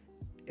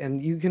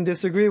 and you can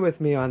disagree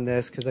with me on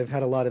this because I've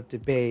had a lot of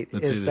debate,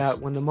 Let's is hear that this.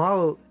 when the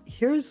model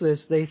hears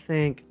this, they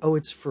think, oh,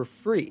 it's for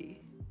free.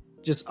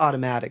 Just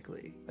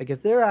automatically. Like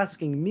if they're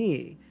asking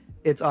me,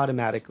 it's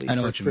automatically I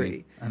know for what you free.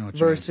 mean. I know what you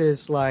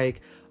versus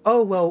like,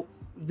 oh well,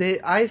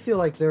 I feel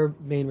like their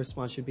main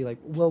response should be like,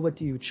 well, what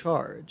do you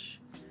charge?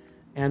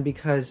 And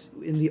because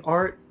in the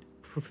art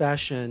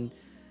profession,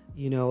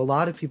 you know, a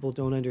lot of people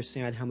don't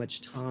understand how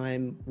much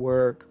time,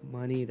 work,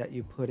 money that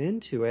you put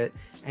into it,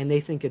 and they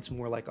think it's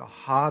more like a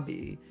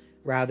hobby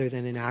rather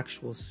than an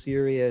actual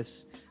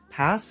serious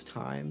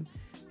pastime.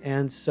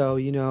 And so,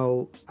 you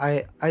know,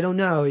 I don't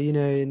know, you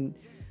know, and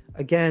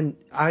again,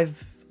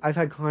 I've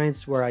had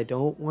clients where I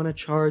don't want to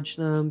charge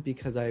them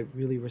because I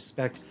really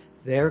respect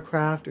their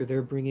craft, or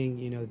they're bringing,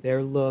 you know,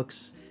 their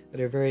looks that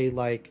are very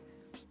like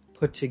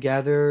put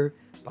together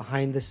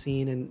behind the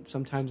scene, and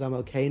sometimes I'm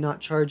okay not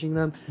charging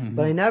them.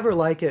 But I never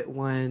like it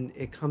when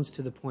it comes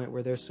to the point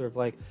where they're sort of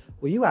like,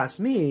 Well, you asked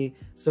me,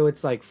 so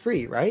it's like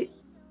free, right?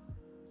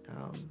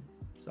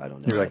 So I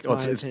don't know. You're like,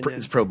 That's oh, my it's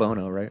opinion. pro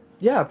bono, right?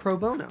 Yeah, pro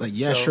bono. Like,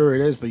 yeah, So- sure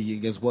it is, but you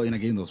guess what? You're not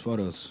getting those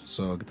photos,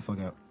 so get the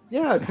fuck out.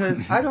 Yeah,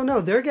 because I don't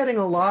know, they're getting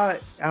a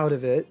lot out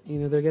of it. You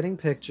know, they're getting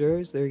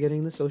pictures, they're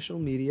getting the social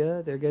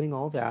media, they're getting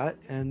all that.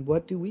 And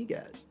what do we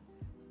get?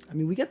 I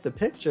mean, we get the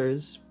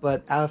pictures,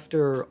 but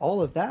after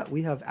all of that,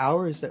 we have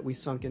hours that we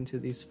sunk into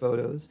these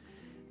photos,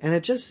 and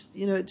it just,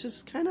 you know, it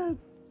just kind of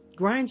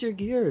grinds your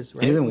gears.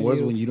 Right? Even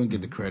worse when you don't get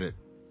the credit.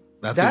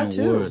 That's that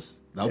even too. worse.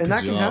 That'll And piss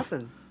that you can off.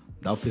 happen,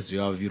 That'll piss you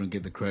off if you don't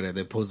get the credit.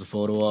 They post the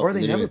photo up, or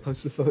they never never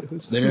post the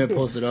photos. They never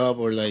post it up,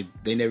 or like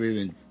they never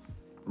even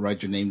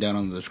write your name down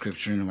on the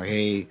description. Like,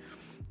 hey,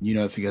 you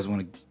know, if you guys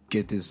want to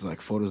get this like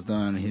photos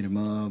done, hit them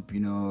up. You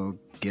know,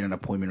 get an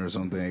appointment or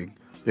something.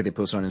 Yeah, they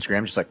post it on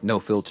Instagram, just like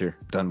no filter,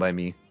 done by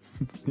me.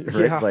 Right?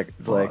 Yeah. It's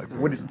like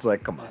what? It's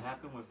like, come on. That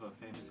happened with a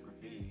famous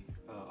graffiti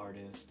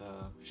artist,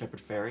 Shepard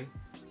Fairey.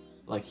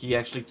 Like, he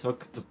actually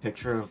took the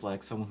picture of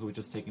like someone who was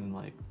just taking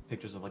like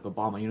pictures of like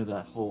Obama. You know,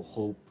 that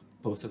whole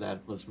poster that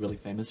was really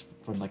famous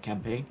from the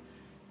campaign.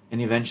 And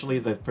eventually,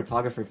 the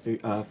photographer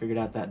figured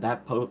out that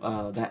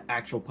that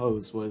actual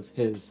pose was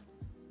his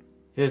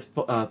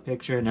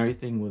picture, and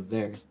everything was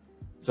there.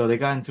 So they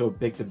got into a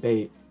big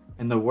debate.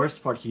 And the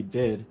worst part he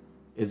did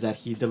is that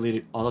he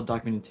deleted all the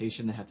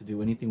documentation that had to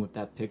do anything with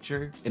that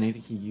picture and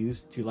anything he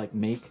used to like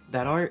make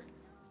that art.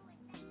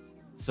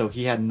 So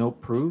he had no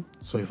proof.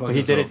 So he But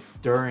he did it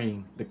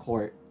during the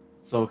court.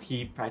 So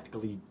he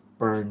practically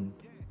burned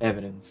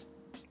evidence.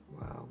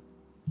 Wow.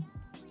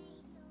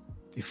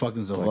 He fucked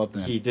himself up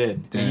then. He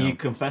did. Damn. And he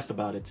confessed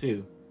about it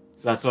too.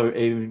 So that's why it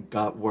even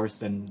got worse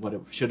than what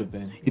it should have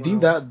been. You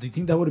think that? Do you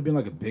think that would have been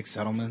like a big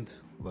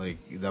settlement? Like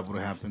that would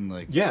have happened?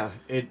 Like Yeah,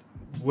 it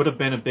would have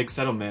been a big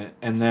settlement.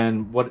 And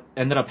then what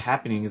ended up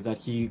happening is that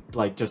he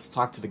like just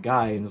talked to the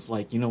guy and was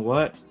like, you know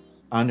what?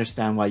 I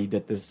understand why you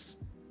did this.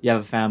 You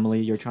have a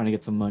family. You're trying to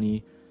get some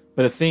money.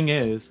 But the thing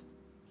is,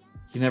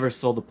 he never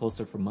sold the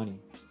poster for money.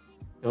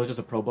 It was just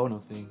a pro bono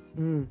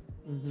thing.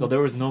 So there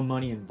was no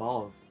money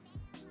involved.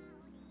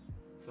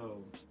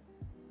 So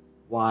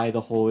why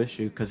the whole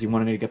issue? Because he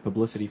wanted to get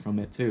publicity from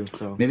it too.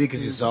 So maybe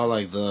because you saw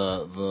like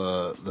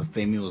the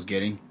fame he was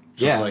getting,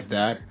 just Yeah. like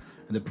that,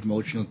 and the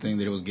promotional thing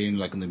that it was getting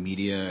like in the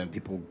media and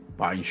people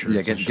buying shirts. Yeah,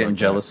 and shit getting like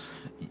jealous.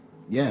 that.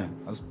 Yeah,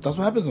 that's what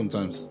happens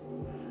sometimes.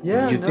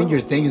 Yeah, You think no.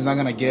 your thing is not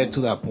gonna get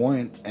to that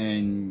point,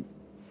 and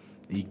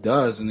he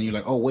does, and then you're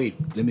like, oh wait,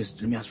 let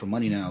me ask for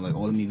money now. Like,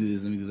 oh, let me do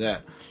this, let me do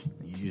that.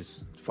 You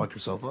just fuck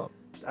yourself up.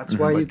 That's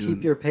why By you doing-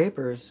 keep your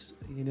papers.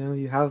 You know,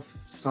 you have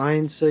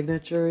signed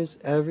signatures,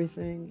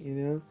 everything. You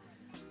know,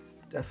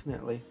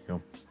 definitely.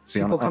 See,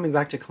 People coming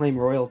back to claim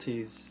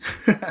royalties.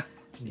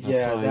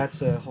 Yeah, why-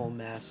 that's a whole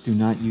mess. do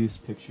not use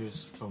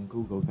pictures from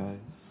Google,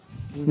 guys.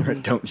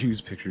 don't use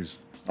pictures.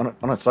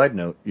 On a side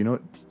note, you know,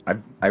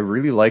 I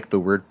really like the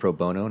word pro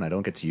bono, and I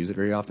don't get to use it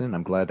very often.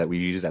 I'm glad that we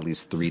use it at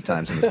least 3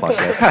 times in this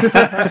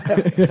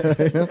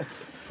podcast.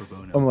 Pro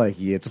bono. I'm like,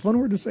 yeah, it's a fun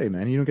word to say,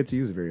 man. You don't get to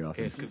use it very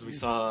often. Okay, it's because we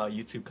saw a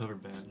YouTube cover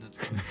band. That's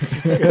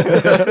why.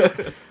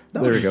 That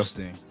There was we go.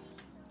 interesting.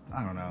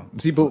 I don't know.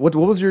 See, but what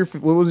was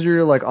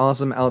your like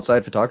awesome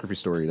outside photography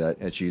story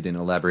that you didn't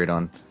elaborate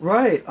on?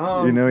 Right.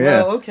 You know,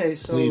 yeah. Well, okay,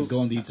 so Please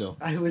go in detail.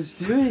 I was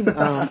doing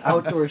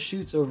outdoor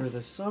shoots over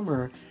the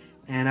summer,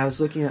 and I was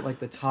looking at like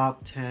the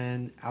top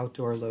 10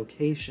 outdoor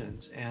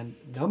locations, and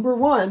number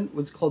 1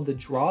 was called the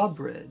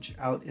Drawbridge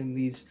out in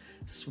these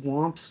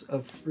swamps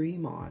of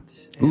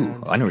Fremont. Ooh,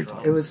 And I know what you're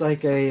talking it was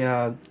like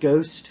a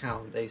ghost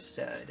town, they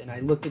said, and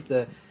I looked at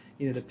the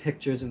the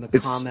pictures in the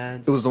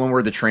comments. It was the one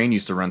where the train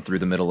used to run through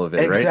the middle of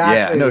it, exactly. right?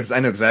 Yeah, I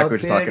know exactly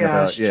what you're talking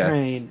about. big-ass Yeah,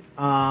 train.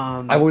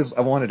 I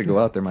wanted to go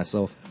out there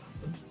myself.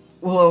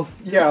 Well,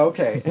 yeah,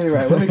 okay.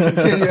 Anyway, let me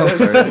continue the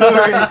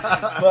story.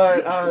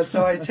 But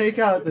so I take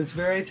out this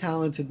very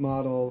talented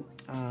model,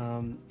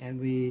 and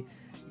we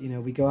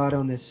go out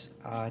on this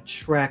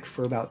trek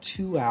for about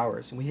 2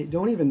 hours, and we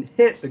don't even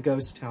hit the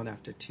ghost town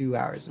after 2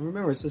 hours. And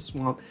remember, it's a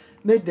swamp,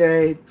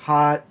 midday,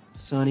 hot,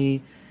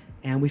 sunny,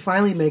 and we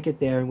finally make it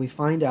there, and we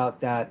find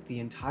out that the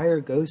entire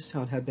ghost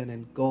town had been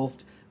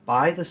engulfed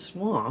by the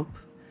swamp.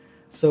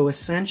 So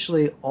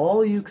essentially,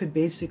 all you could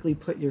basically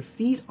put your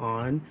feet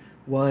on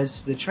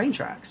was the train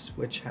tracks,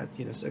 which had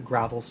a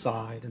gravel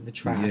side and the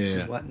tracks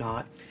and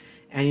whatnot.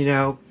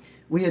 And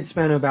we had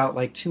spent about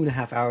like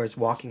 2.5 hours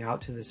walking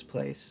out to this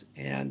place,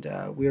 and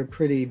we were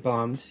pretty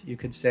bummed, you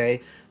could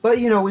say. But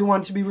we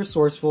wanted to be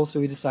resourceful, so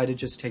we decided to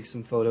just take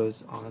some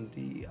photos on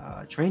the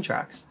train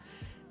tracks.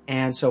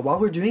 And so while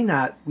we're doing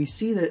that, we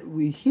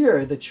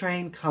hear the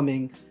train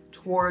coming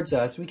towards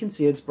us. We can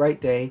see it's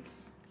bright day,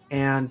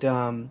 and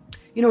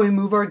we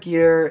move our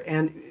gear,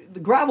 and the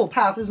gravel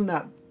path isn't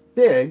that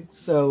big,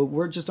 so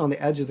we're just on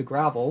the edge of the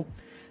gravel,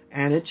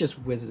 and it just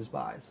whizzes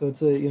by. So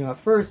it's at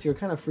first you're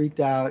kind of freaked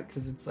out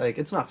because it's like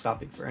it's not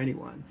stopping for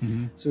anyone.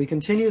 Mm-hmm. So we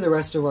continue the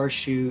rest of our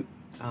shoot,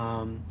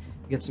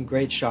 we get some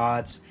great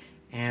shots,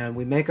 and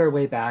we make our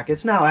way back.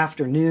 It's now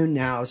afternoon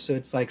now, so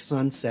it's like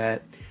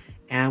sunset,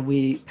 and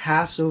we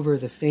pass over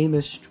the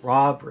famous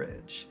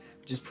Drawbridge,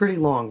 which is pretty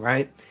long,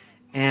 right?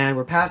 and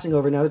we're passing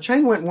over. Now the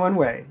train went one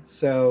way,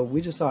 so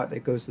we just thought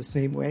it goes the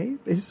same way,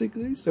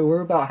 basically. So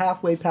we're about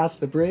halfway past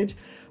the bridge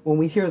when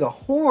we hear the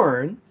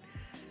horn,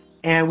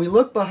 and we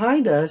look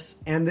behind us,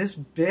 and this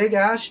big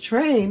ass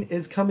train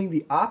is coming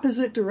the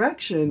opposite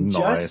direction, Nice.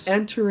 just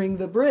entering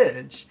the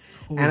bridge.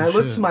 Holy and I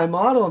look shit. to my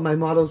model, and my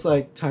model's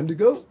like, "Time to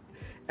go,"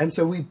 and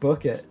so we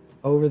book it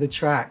over the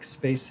tracks.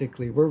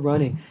 Basically, we're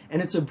running,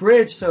 and it's a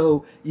bridge,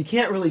 so you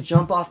can't really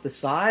jump off the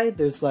side.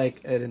 There's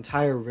like an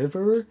entire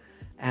river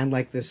and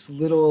like this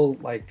little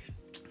like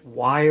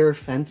wire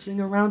fencing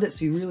around it,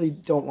 so you really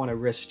don't want to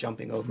risk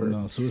jumping over.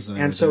 No, suicide.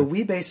 And right so there.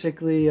 we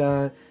basically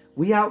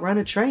we outrun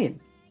a train.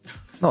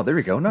 Oh, there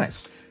we go.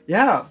 Nice.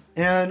 Yeah,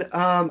 and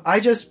I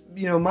just,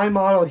 my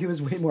model, he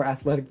was way more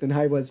athletic than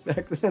I was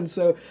back then,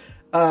 so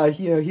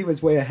he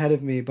was way ahead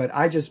of me, but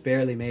I just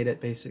barely made it,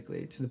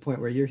 basically, to the point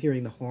where you're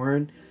hearing the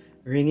horn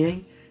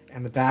ringing,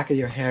 and the back of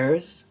your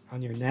hairs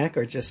on your neck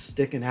are just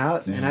sticking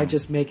out, and I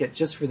just make it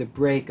just for the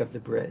break of the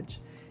bridge,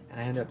 and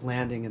I end up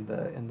landing in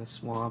the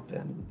swamp,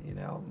 and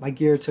my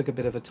gear took a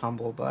bit of a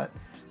tumble, but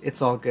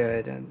it's all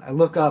good, and I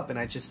look up and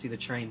I just see the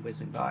train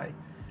whizzing by.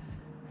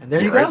 And there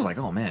you go. It's like,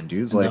 oh man,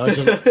 dude. It's And like,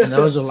 that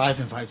was your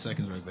life in 5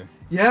 seconds right there.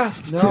 Yeah,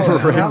 no,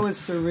 that was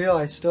surreal.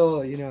 I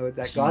still,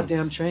 that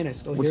goddamn train, I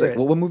still what's hear that?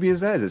 it. What movie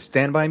is that? Is it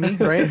Stand By Me,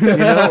 right?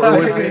 Or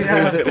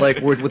was it like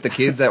with the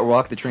kids that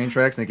walk the train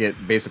tracks and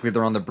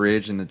they're on the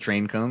bridge and the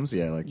train comes?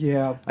 Yeah, like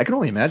Yeah. I can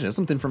only imagine. It's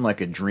something from like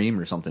a dream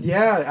or something.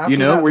 Yeah, after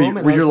that where,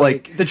 moment, where I you're was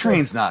like, the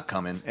train's not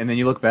coming, and then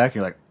you look back and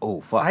you're like,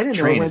 oh fuck, I didn't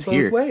know it train went is both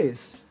here.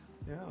 ways.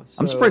 Yeah, I'm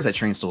so- surprised that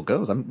train still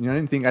goes. I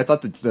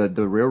thought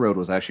the railroad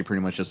was actually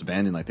pretty much just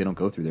abandoned. Like they don't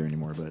go through there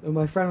anymore. But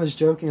My friend was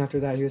joking after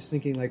that. He was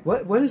thinking, like,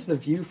 what is the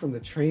view from the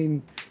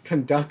train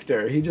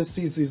conductor? He just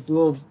sees these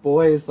little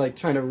boys, like,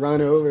 trying to run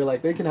over,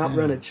 like, they can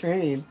outrun a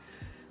train.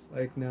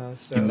 Like, no,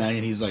 so...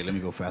 Imagine he's like, let me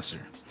go faster.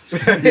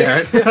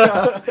 yeah,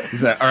 right?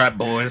 He's like, all right,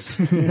 boys.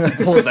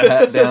 Pulls the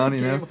hat down,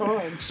 Game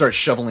on. starts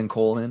shoveling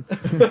coal in.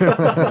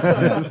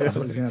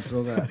 So he's gonna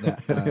throw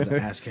the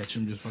ass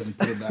ketchum, just fucking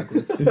put it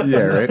backwards. Yeah,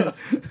 right.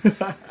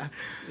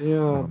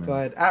 Yeah,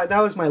 but that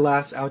was my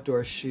last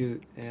outdoor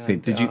shoot. And,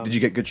 Did you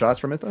get good shots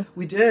from it though?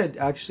 We did,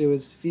 actually. It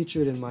was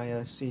featured in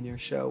my senior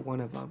show,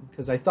 one of them.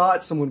 Because I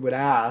thought someone would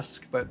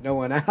ask, but no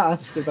one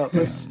asked about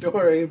this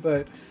story.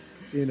 But,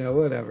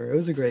 whatever. It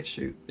was a great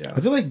shoot. Yeah,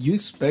 I feel like you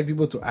expect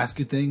people to ask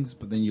you things,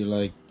 but then you're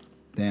like,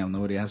 damn,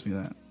 nobody asked me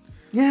that.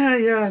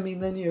 yeah. I mean,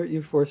 then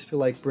you're forced to,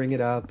 like, bring it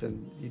up,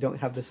 and you don't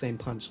have the same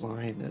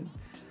punchline. And,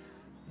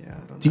 yeah,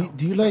 I don't know.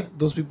 Do you like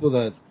those people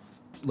that,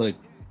 like,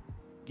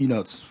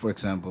 for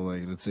example,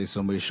 like, let's say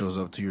somebody shows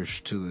up to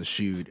to the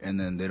shoot, and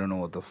then they don't know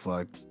what the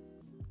fuck,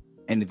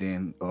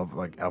 anything of,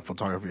 like,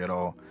 photography at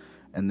all,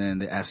 and then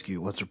they ask you,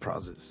 what's your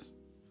process?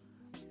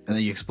 And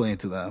then you explain it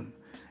to them,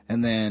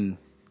 and then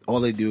all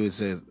they do is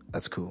say,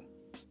 that's cool.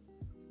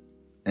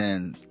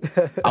 And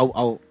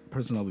I'll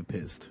personally, I'll be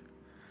pissed.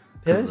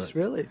 Pissed?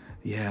 Really?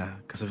 Yeah,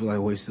 because I feel like I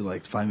wasted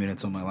like 5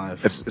 minutes of my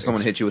life. If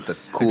someone hit you with the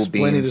cool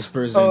explaining beans, this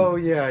person, Oh,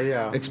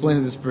 yeah.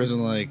 explaining this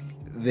person like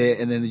and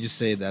then they just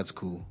say that's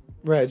cool.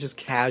 Right, just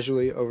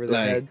casually over the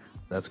Like, head.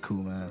 that's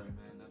cool, man.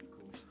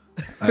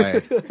 All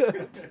right,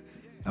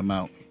 I'm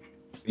out.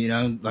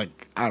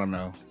 Like, I don't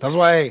know. That's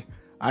why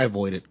I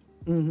avoid it.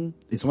 Mm-hmm.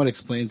 If someone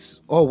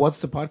explains, "Oh, what's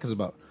the podcast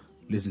about?"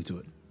 Listen to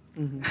it.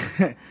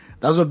 Mm-hmm.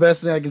 That's the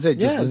best thing I can say.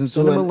 Just listen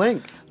send to them it. a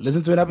link.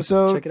 Listen to an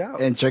episode. Check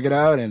it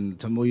out. and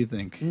tell me what you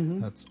think.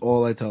 That's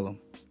all I tell them.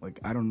 Like,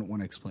 I don't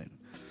want to explain.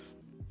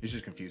 you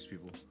just confuse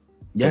people.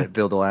 Yeah.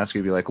 They'll ask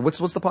you, be like, "What's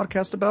the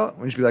podcast about?"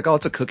 And you should be like, "Oh,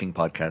 it's a cooking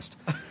podcast."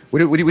 What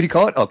do you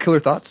call it? Oh, Killer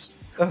Thoughts.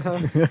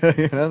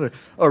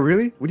 Oh,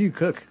 really? What do you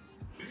cook?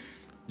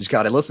 Just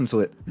gotta listen to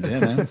it. Yeah,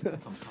 man.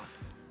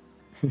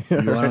 You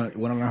want to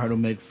learn how to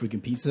make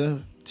freaking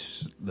pizza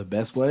the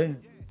best way?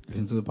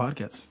 Listen to the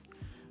podcast,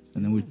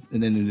 and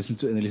then they listen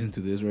to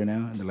this right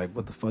now, and they're like,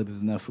 "What the fuck? This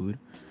is not food,"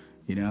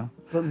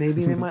 But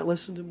maybe they might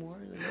listen to more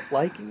and end up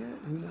liking it.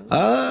 Who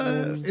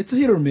knows? It's a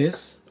hit or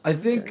miss. I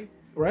think,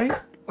 right?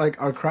 Like,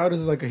 our crowd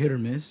is like a hit or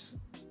miss,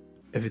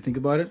 if you think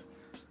about it.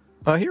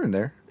 Here and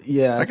there.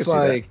 Yeah, I it's can see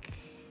that. like,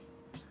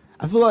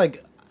 I feel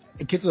like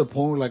it gets to the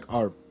point where like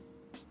our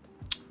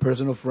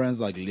personal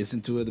friends like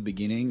listen to it at the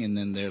beginning, and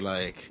then they're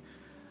like,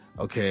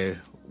 okay,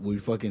 we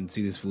fucking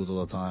see these fools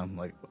all the time.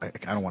 Like,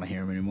 I don't want to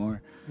hear them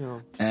anymore.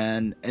 No.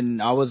 And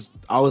I was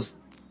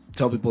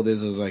tell people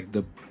this is like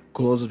the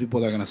closest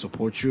people that are gonna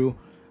support you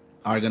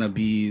are gonna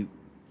be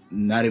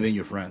not even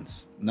your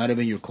friends, not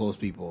even your close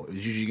people.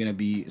 It's usually gonna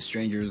be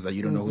strangers that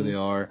you don't know who they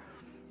are,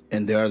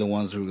 and they are the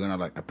ones who are gonna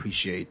like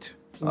appreciate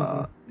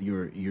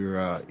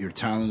your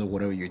talent or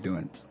whatever you're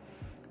doing.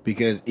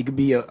 Because it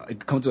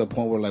could come to a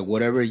point where like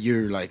whatever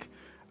you're like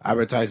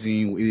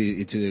advertising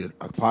into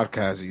a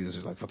podcast,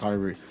 either like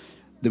photography,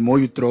 the more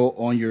you throw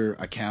on your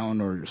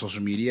account or your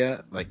social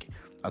media, like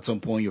at some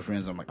point your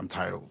friends, I'm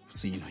tired of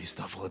seeing his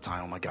stuff all the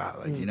time. Oh my God,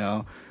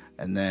 like,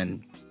 and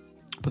then,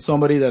 but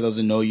somebody that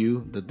doesn't know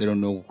you, that they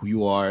don't know who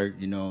you are,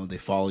 they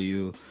follow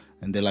you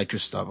and they like your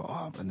stuff,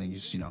 and then you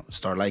just,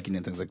 start liking it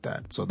and things like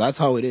that. So that's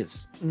how it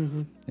is.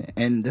 Mm-hmm.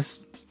 And this,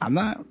 I'm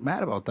not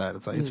mad about that.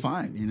 It's like it's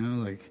fine, you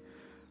know. Like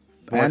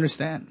I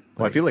understand.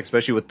 Well, I feel like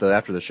especially with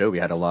after the show, we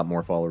had a lot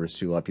more followers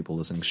too. A lot of people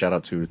listening. Shout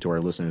out to our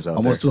listeners out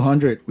Almost there.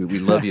 200. We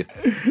love you.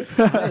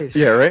 Nice.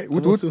 Yeah, right.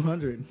 Almost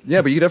 200.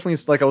 Yeah, but you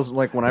definitely like I was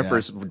like when I Yeah.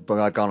 first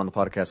got on the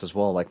podcast as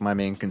well. Like my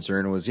main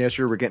concern was, yeah,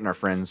 sure, we're getting our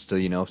friends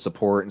to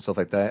support and stuff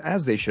like that,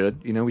 as they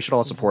should. We should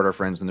all support our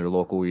friends in their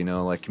local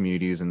like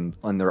communities and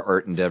on their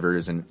art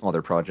endeavors and all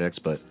their projects.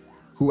 But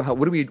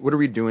what are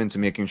we doing to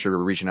making sure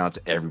we're reaching out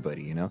to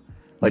everybody?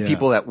 Like Yeah.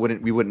 people that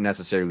we wouldn't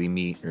necessarily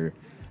meet or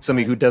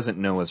somebody who doesn't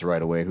know us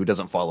right away, who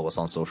doesn't follow us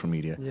on social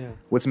media. Yeah.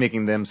 What's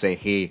making them say,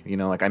 hey,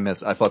 like I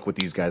fuck with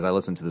these guys. I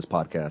listen to this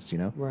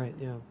podcast. Right.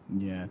 Yeah.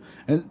 Yeah,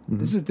 and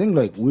this is the thing.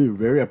 Like we're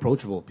very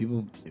approachable.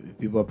 People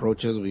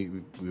approach us.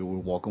 We were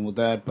welcome with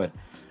that, but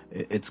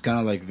it's kind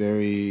of like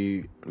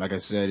very, like I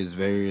said, it's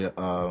very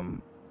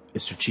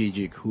it's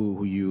strategic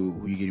who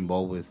you get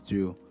involved with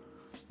too,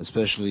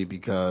 especially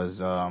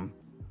because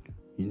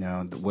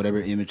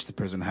whatever image the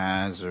person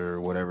has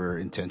or whatever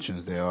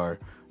intentions they are,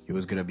 you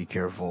always gotta be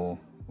careful.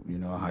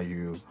 How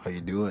you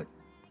do it,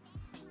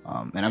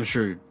 and I'm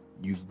sure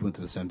you went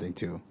through the same thing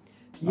too.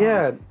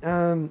 Yeah.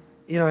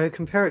 I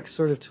compare it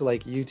sort of to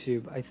like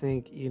YouTube. I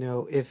think,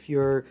 if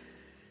you're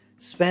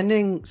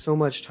spending so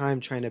much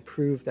time trying to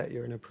prove that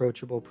you're an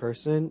approachable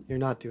person, you're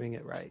not doing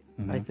it right.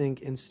 I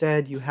think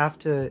instead you have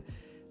to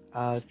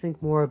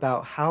think more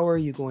about how are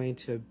you going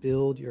to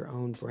build your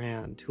own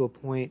brand to a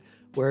point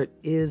where it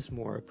is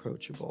more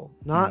approachable.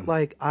 Not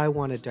like I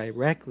want to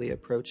directly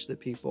approach the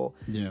people.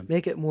 Yeah.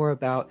 Make it more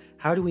about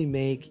how do we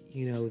make,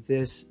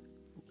 this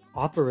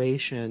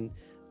operation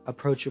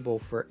approachable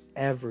for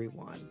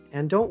everyone.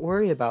 And don't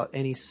worry about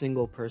any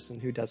single person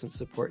who doesn't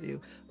support you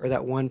or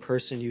that one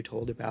person you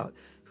told about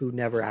who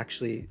never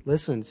actually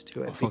listens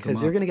to it,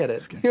 because you're going to get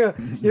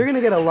you're going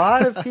to get a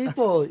lot of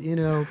people,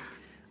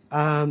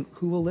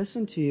 who will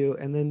listen to you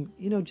and then,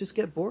 just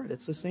get bored.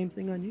 It's the same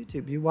thing on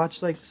YouTube. You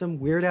watch like some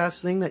weird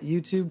ass thing that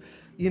YouTube,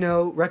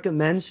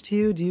 recommends to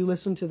you. Do you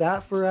listen to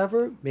that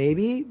forever?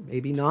 Maybe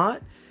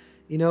not,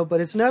 but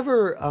it's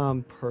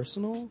never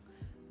personal.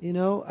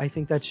 I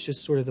think that's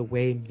just sort of the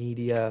way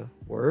media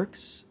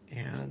works.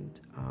 And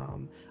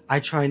I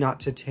try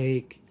not to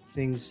take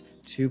things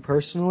too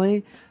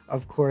personally.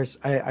 Of course,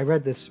 I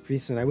read this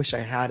recent, I wish I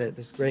had it,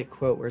 this great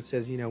quote where it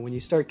says, when you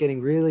start getting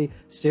really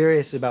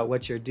serious about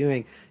what you're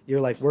doing,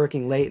 you're like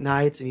working late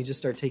nights and you just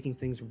start taking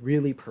things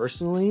really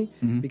personally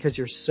because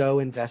you're so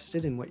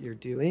invested in what you're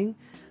doing.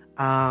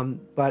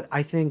 But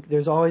I think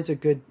there's always a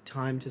good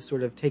time to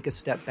sort of take a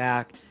step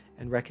back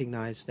and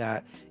recognize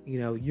that,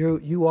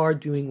 you are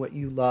doing what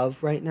you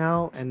love right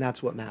now, and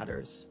that's what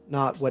matters,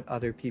 not what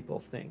other people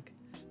think.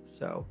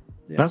 So...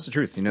 yeah. That's the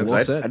truth, 'cause Well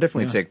I said,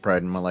 definitely yeah. take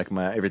pride in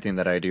my everything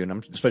that I do,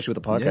 and especially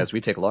with the podcast,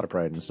 we take a lot of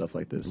pride in stuff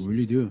like this. We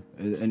really do,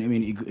 and I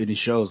mean, it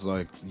shows.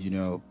 Like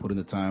put in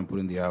the time, put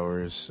in the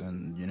hours,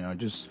 and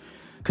just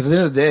because at the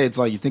end of the day, it's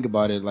like you think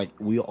about it, like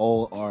we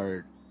all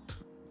are.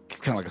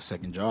 It's kind of like a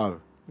second job,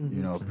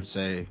 per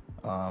se.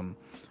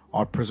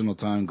 Our personal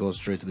time goes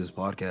straight to this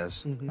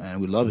podcast, and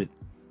we love it.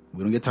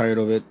 We don't get tired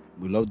of it.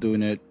 We love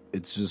doing it.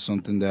 It's just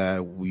something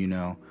that we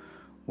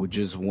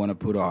just want to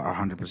put our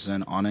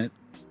 100% on it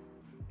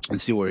and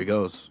see where it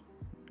goes.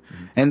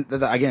 And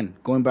again,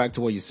 going back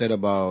to what you said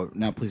about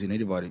not pleasing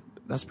anybody,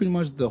 that's pretty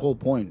much the whole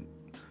point.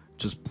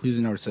 Just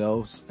pleasing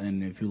ourselves,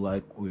 and if you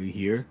like, we're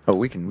here. Oh,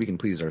 we can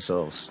please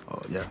ourselves.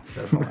 Oh yeah,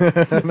 definitely.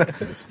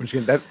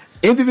 That,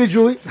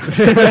 Individually,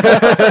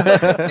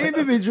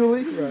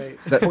 right?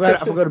 I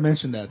forgot to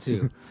mention that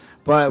too.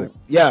 But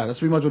yeah, that's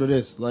pretty much what it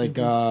is. Like,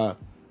 I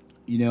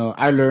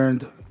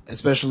learned,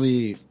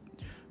 especially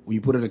when you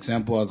put an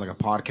example as like a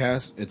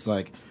podcast, it's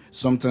like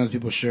sometimes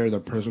people share their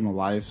personal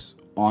lives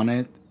on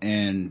it,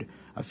 and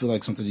I feel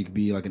like sometimes you could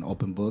be like an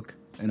open book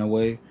in a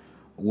way,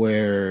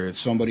 where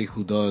somebody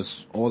who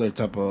does all their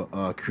type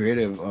of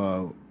creative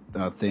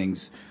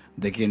things,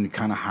 they can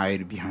kind of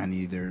hide behind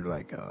either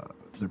like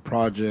their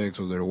projects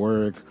or their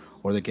work,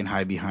 or they can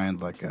hide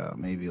behind like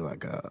maybe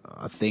like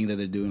a thing that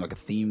they're doing, like a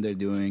theme they're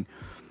doing.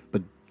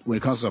 But when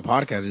it comes to a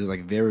podcast, it's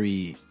like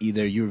very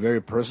either you're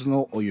very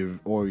personal or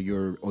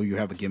you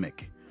have a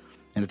gimmick,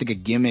 and I think a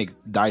gimmick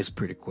dies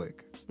pretty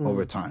quick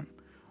over time.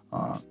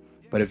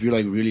 But if you're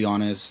like really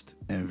honest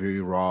and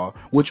very raw,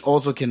 which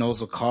also can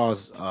also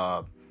cause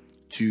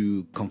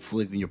to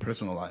conflict in your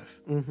personal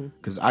life,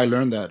 because I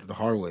learned that the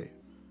hard way,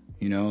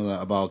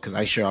 because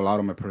I share a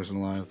lot of my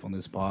personal life on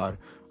this pod,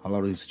 a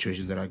lot of the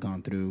situations that I've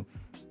gone through.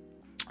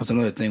 That's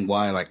another thing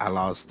why like I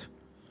lost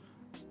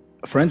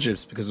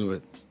friendships because of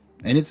it,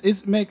 and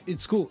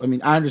it's cool. I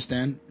mean, I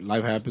understand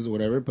life happens or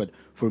whatever, but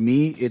for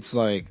me, it's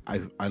like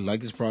I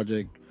like this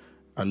project,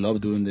 I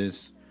love doing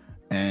this,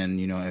 and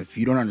if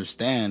you don't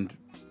understand,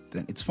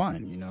 then it's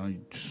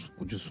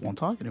we just won't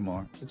talk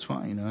anymore. It's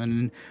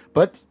fine,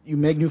 but you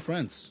make new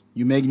friends,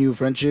 you make new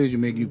friendships, you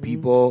make new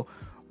people.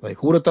 Like,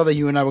 who would have thought that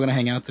you and I were gonna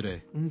hang out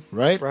today,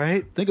 right?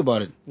 Right. Think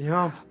about it.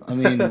 Yeah. I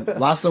mean,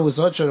 last time we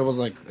saw each other was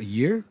like a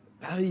year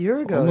About a year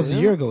ago. a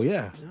year ago.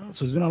 Yeah.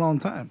 So it's been a long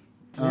time.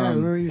 Yeah, I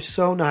remember you were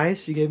so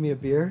nice. You gave me a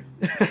beer.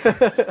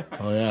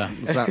 Oh yeah,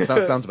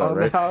 Sounds about on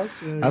right. the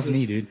house. and it that's was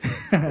me,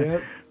 just- dude.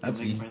 Yep. That's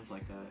Make me. friends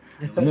like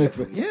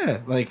that. Yeah,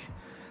 like,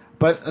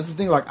 but that's the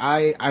thing. Like,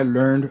 I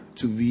learned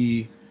to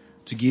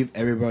give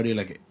everybody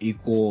like an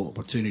equal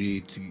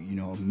opportunity to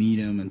meet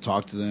them and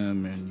talk to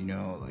them, and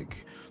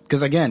like,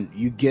 because again,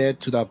 you get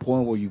to that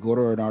point where you go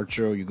to an art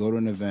show, you go to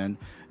an event,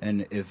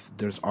 and if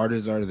there's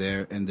artists are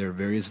there and they're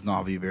very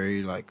snobby,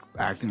 very like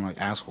acting like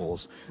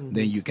assholes,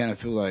 then you kind of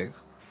feel like,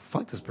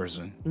 fuck this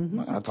person. I'm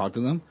not gonna talk to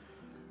them.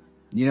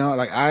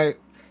 Like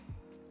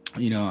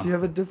Do you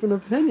have a different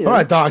opinion? all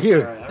right, dog,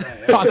 here,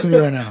 Alright. talk to me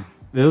right now.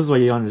 This is what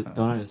you don't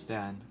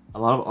understand. A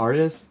lot of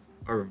artists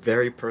are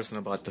very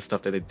personal about the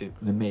stuff that they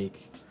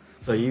make.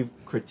 So you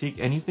critique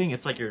anything,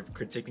 it's like you're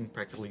critiquing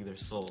practically their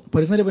soul.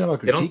 But it's not even about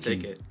critiquing. They don't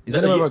take it. It's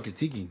not No, even you- about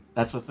critiquing.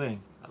 That's the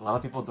thing. A lot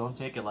of people don't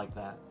take it like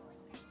that.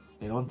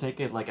 They don't take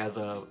it like as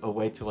a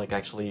way to like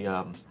actually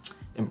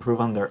improve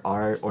on their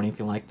art or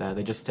anything like that.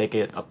 They just take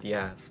it up the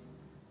ass.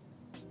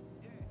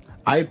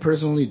 I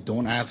personally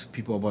don't ask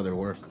people about their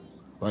work.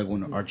 Like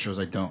when art shows,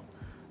 I don't.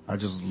 I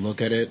just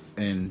look at it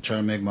and try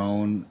to make my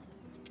own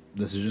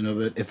decision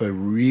of it. If I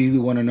really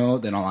want to know,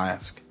 then I'll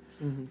ask.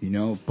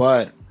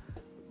 But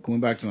going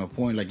back to my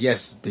point, like,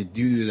 yes, they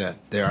do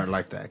that. They are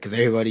like that because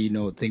everybody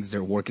thinks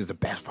their work is the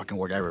best fucking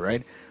work ever,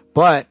 right?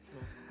 But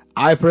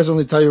I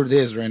personally tell you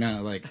this right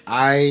now, like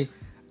I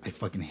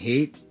fucking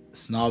hate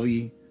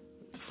snobby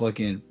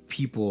fucking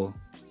people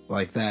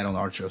like that on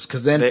art shows,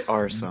 because then They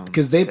are some.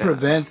 because they Yeah.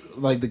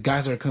 prevent like the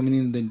guys that are coming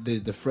in,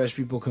 the fresh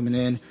people coming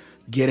in,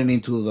 getting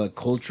into the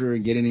culture,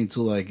 getting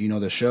into like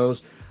the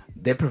shows.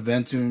 They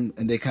prevent them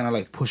and they kind of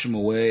like push them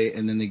away,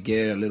 and then they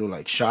get a little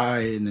like shy,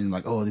 and then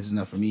like, oh, this is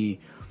not for me.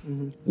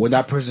 When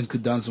that person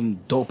could done some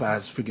dope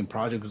ass freaking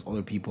project with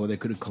other people, they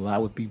could have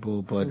collab with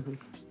people, but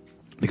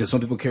because some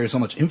people carry so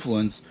much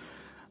influence,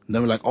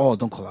 then we're like, oh,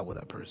 don't collab with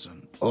that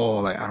person. Oh,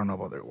 like I don't know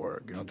about their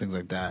work, things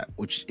like that,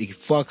 which it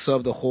fucks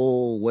up the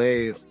whole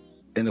way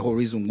and the whole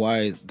reason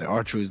why the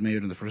art show is made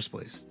in the first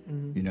place.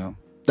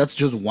 That's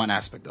just one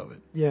aspect of it.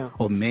 Yeah.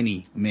 Of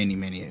many, many,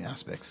 many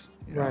aspects.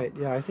 Right.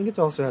 Yeah. I think it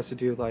also has to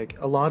do like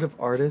a lot of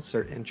artists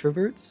are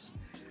introverts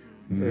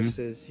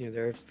versus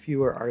there are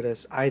fewer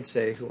artists I'd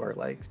say who are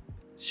like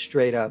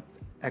straight up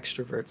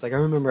extroverts. Like I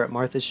remember at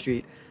Martha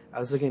Street, I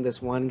was looking at this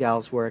one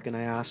gal's work and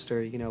I asked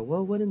her,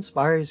 well, what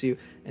inspires you?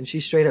 And she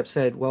straight up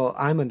said, well,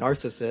 I'm a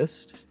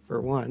narcissist for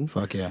one.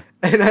 Fuck yeah.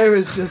 And I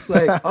was just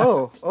like,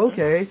 oh,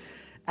 okay.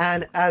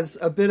 And as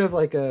a bit of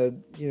like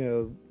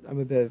I'm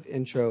a bit of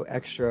intro,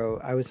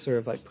 extro, I was sort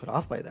of like put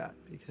off by that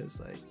because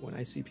like when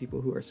I see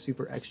people who are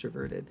super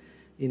extroverted,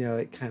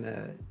 it kind of,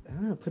 I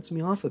don't know, puts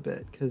me off a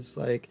bit because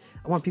like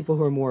I want people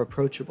who are more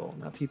approachable,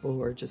 not people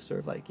who are just sort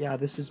of like, yeah,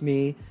 this is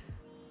me,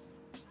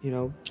 what Kind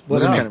up? of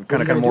What are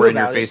you gonna more do in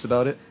your about it? face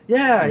about it.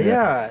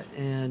 Yeah.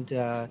 And,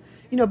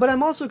 but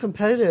I'm also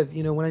competitive.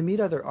 When I meet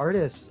other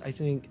artists, I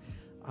think,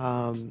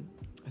 I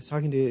was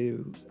talking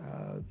to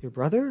your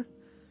brother.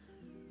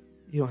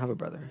 You don't have a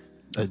brother.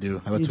 I do.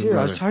 How about You two do. I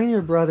brothers? was talking to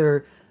your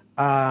brother,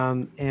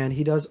 and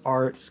he does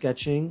art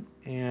sketching,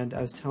 and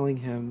I was telling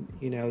him,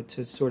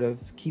 to sort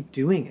of keep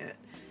doing it.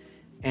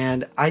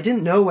 And I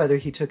didn't know whether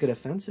he took it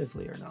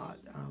offensively or not.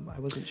 I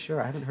wasn't sure.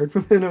 I haven't heard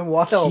from him in a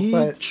while.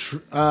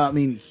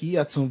 He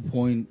at some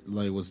point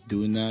like was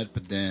doing that,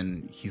 but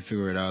then he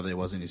figured out that it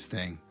wasn't his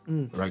thing.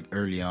 Like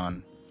early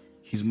on,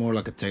 he's more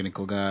like a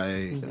technical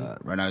guy.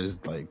 Right now, he's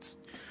like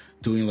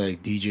doing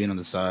like DJing on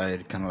the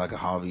side, kind of like a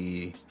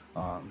hobby.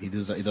 He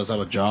does have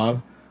a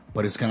job,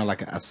 but it's kind of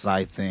like a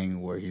side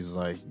thing where he's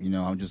like,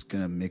 I'm just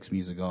gonna mix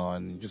music on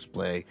and just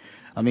play.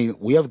 I mean,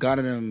 we have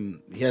gotten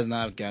him. He has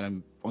not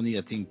gotten only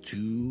I think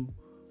 2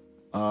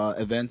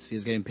 events.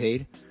 He's getting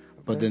paid.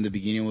 But then the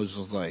beginning was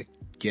just like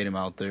get him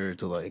out there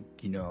to like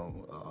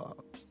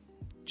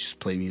just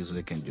play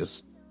music and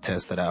just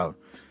test it out,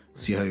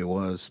 see how he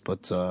was.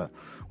 But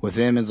with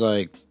him, it's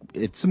like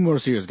it's a more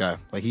serious guy.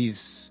 Like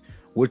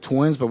we're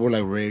twins, but we're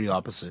like really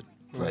opposite.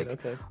 Right,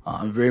 Like okay.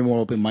 I'm very more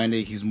open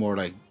minded. He's more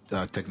like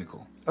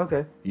technical.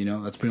 Okay.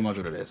 That's pretty much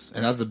what it is,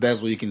 and that's the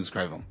best way you can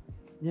describe him.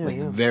 Yeah, Like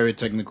yeah. very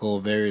technical,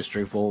 very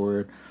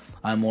straightforward.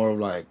 I'm more of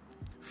like,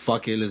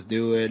 fuck it, let's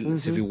do it.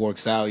 Let's see if it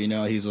works out.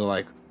 He's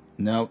like,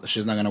 no, that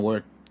shit's not gonna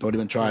work. Don't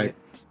even try it.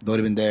 Don't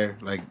even dare.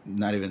 Like,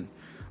 not even.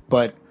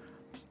 But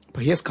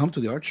he has come to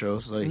the art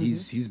shows. Like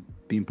he's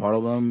been part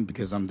of them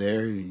because I'm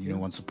there.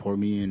 Want to support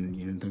me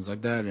and things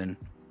like that. And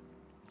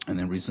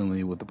then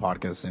recently with the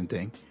podcast, same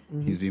thing.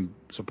 He's been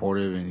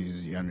supportive and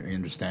he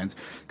understands.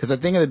 Because I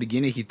think at the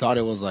beginning he thought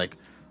it was like,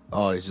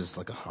 oh, it's just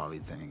like a hobby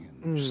thing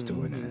and just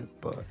doing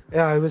it. But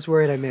Yeah, I was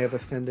worried I may have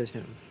offended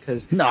him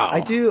because No.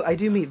 I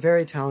do meet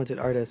very talented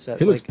artists at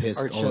He looks like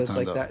pissed art all the shows time,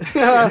 like though.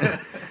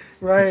 that.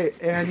 Right,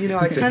 and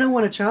I kind of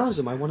want to challenge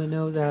them. I want to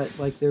know that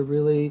like they're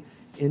really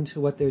into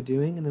what they're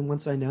doing, and then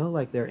once I know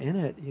like they're in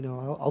it,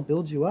 I'll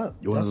build you up.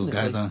 you're one of those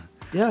guys, huh?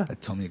 Yeah,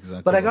 Tell me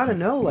exactly. but I what got to you're-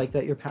 know like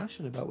that you're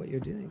passionate about what you're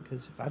doing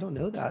because if I don't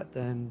know that,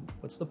 then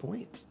what's the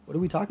point? What are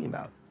we talking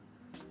about?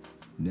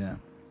 Yeah.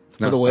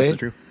 No, By the way, that's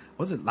true.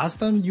 Was it last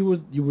time you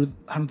were?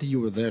 I don't think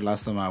you were there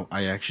last time.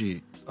 I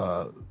actually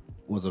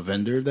was a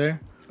vendor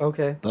there.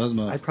 Okay. That was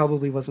my. I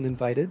probably wasn't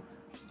invited.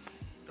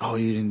 Oh,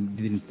 they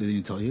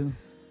didn't tell you.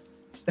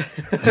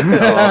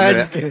 man.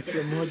 Just kidding.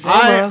 Some more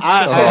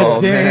drama.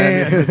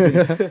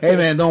 Damn. Hey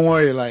man, don't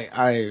worry. Like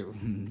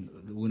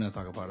we're not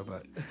talking about it,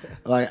 but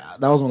like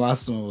that was my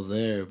last time I was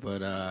there.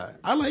 But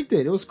I liked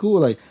it. It was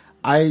cool. Like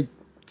I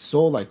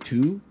sold like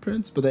 2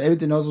 prints, but then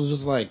everything else was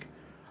just like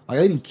I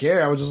didn't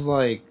care. I was just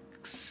like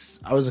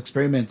I was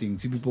experimenting.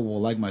 See, people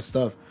will like my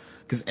stuff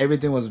because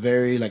everything was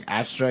very like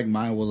abstract.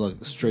 Mine was like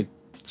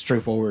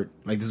straightforward.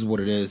 Like this is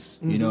what it is,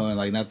 you know, and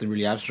like nothing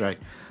really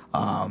abstract.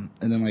 And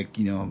then like,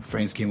 you know,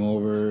 friends came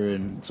over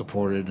and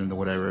supported and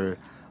whatever.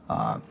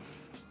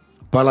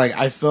 But like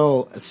I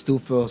still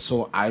felt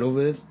so out of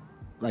it,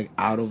 like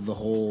out of the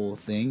whole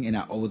thing. And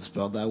I always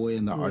felt that way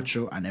in the art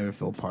show. I never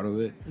felt part of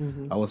it.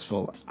 I always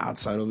felt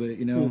outside of it,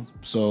 you know?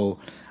 So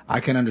I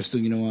can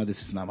understand, you know what,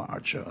 this is not my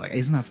art show. Like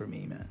it's not for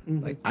me, man.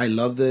 Like I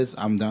love this.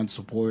 I'm down to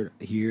support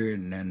here.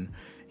 And then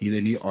either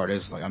new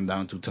artists, like I'm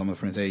down to tell my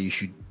friends, hey, you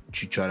should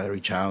try to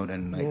reach out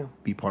and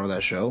like be part of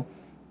that show.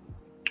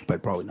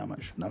 But probably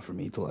not for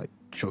me to like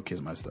showcase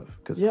my stuff.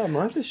 Yeah,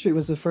 Martha Street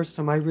was the first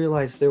time I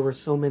realized there were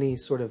so many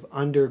sort of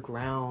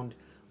underground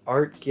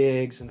art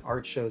gigs and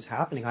art shows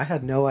happening. I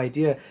had no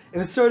idea. It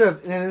was sort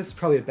of, and it's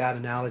probably a bad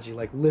analogy,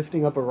 like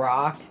lifting up a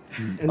rock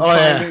and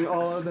finding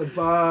all of the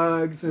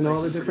bugs and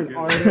all the different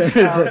artists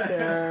out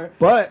there.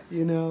 But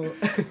you know,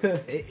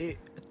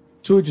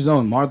 to each his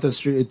own. Martha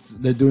Street,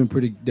 they're doing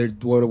pretty.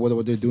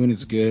 What they're doing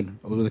is good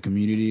with the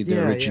community.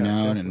 They're reaching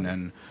out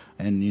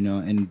and you know,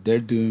 and they're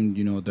doing,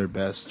 you know, their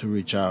best to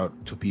reach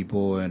out to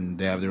people, and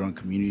they have their own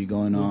community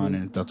going on,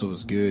 and that's what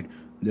was good.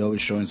 They're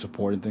always showing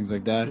support and things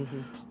like that.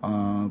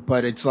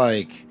 But it's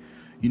like,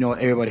 you know,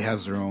 everybody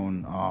has their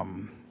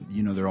own,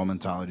 you know, their own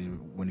mentality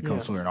when it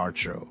comes to an art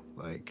show.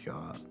 Like,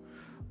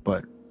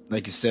 but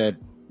like you said,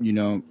 you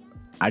know,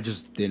 I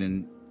just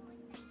didn't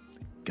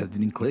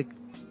click.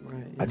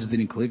 right? I just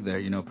didn't click there,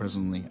 you know,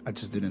 personally. I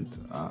just didn't.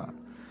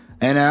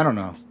 And I don't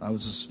know. I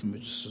was just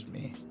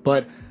me.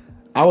 But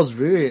I was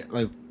very,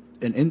 like,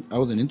 I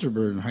was an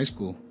introvert in high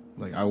school.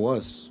 Like, I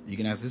was. You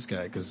can ask this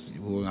guy, because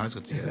we were in high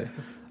school together.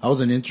 I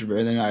was an introvert.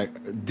 And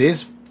then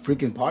this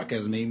freaking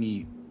podcast made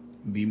me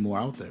be more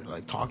out there,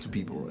 like, talk to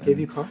people. Gave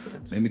you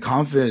confidence. Made me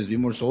confidence, be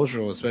more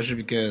social, especially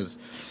because,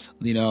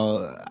 you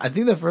know, I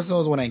think the first one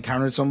was when I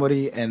encountered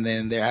somebody, and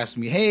then they asked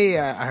me, hey,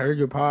 I heard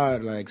your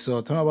pod. Like,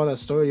 so tell me about that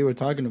story you were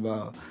talking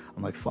about.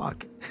 I'm like,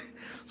 fuck.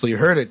 So you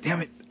heard it.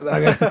 Damn it.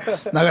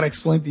 Not gonna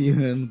explain to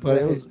you.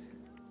 But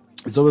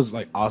it's always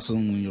like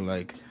awesome when you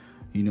like,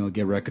 you know,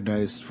 get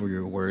recognized for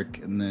your work,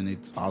 and then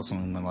it's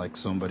awesome when like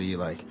somebody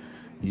like,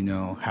 you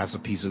know, has a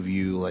piece of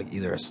you, like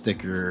either a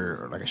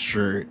sticker or like a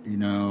shirt, you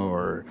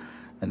know,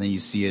 and then you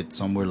see it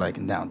somewhere like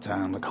in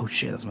downtown, like, oh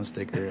shit, that's my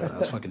sticker.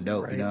 That's fucking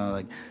dope, right. You know,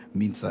 like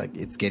means like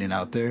it's getting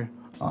out there.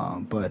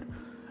 But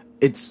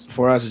it's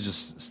for us, it's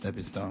just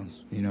stepping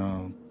stones, you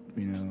know.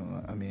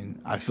 I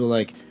mean, I feel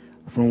like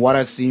from what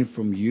I've seen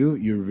from you,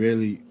 you're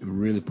really,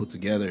 really put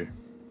together.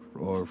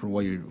 Or from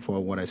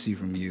what I see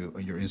from you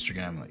on your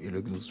Instagram, like it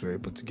looks very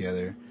put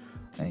together,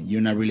 and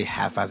you're not really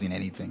half-assing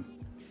anything.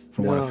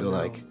 From what I feel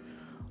like,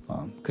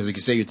 because like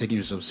you say, you're taking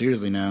yourself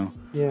seriously now.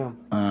 Yeah.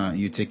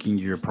 You're taking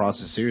your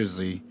process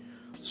seriously,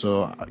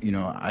 so you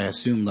know. I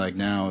assume like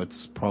now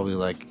it's probably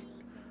like,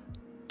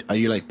 are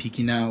you like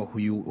peaking now? Who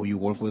you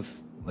work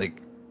with?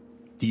 Like,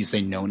 do you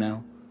say no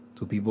now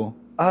to people?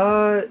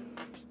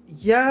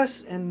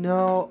 Yes and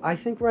no. I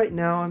think right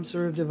now I'm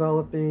sort of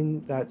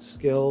developing that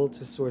skill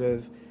to sort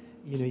of,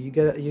 you know, you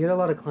get a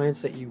lot of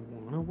clients that you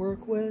want to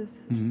work with,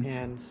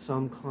 and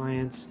some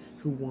clients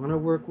who want to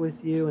work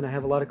with you, and I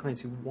have a lot of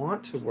clients who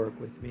want to work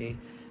with me,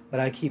 but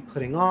I keep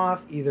putting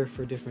off either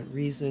for different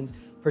reasons,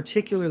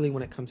 particularly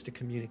when it comes to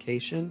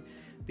communication,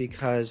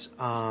 because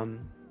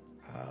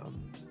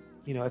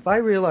you know, if I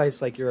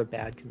realize like you're a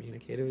bad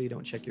communicator, you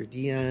don't check your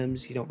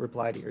DMs, you don't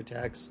reply to your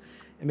texts,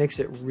 it makes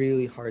it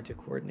really hard to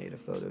coordinate a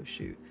photo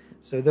shoot.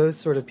 So those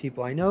sort of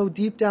people, I know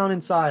deep down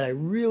inside, I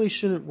really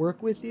shouldn't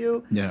work with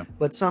you. Yeah.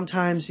 But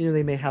sometimes, you know,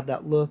 they may have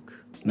that look,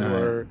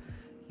 or,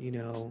 you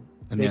know,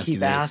 they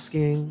keep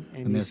asking,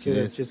 and you sort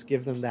of just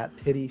give them that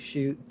pity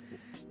shoot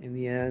in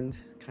the end,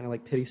 kind of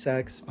like pity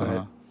sex.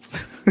 But,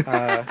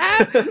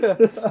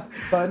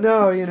 but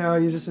no, you know,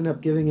 you just end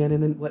up giving in.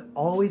 And then what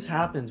always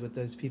happens with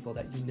those people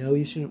that you know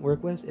you shouldn't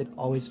work with, it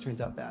always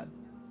turns out bad.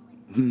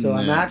 So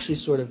I'm actually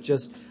sort of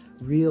just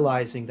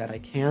realizing that I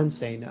can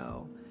say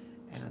no,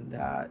 and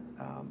that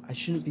I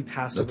shouldn't be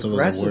passive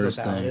aggressive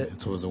about it.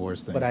 It's always the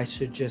worst thing. But I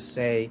should just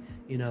say,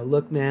 you know,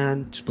 look,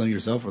 man. Just blame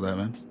yourself for that,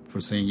 man.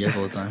 for saying yes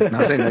all the time. No,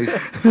 I'm saying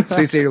no, so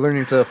you'd say you're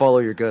learning to follow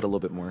your gut a little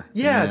bit more.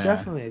 Yeah, Yeah.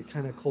 definitely.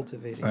 Kind of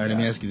cultivating. All right, let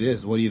me that. ask you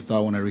this: what do you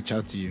thought when I reached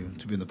out to you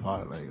to be in the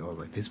pod? Like, I was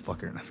like, this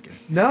fucker, that's good.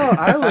 No,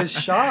 I was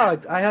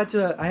shocked. I had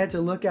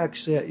to look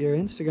actually at your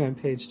Instagram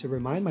page to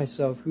remind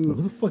myself Who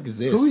the fuck is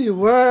this? who you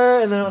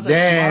were, and then I was like,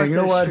 Damn, Martha you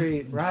know what?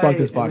 Street, right? Fuck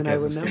this And then I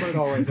podcast. Just remembered kidding.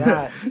 all of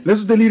that.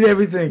 Let's delete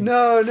everything.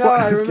 No, Fuck,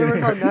 I just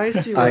remember kidding. how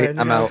nice you were, and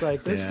I'm I was out.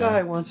 like, this Yeah.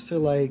 guy wants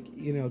to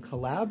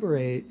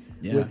collaborate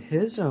Yeah. with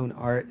his own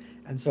art,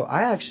 and so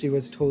I actually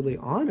was totally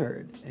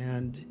honored,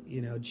 and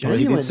Well, he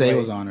genuinely. did say he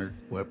was honored.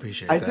 Well, I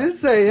appreciate I that. did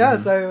say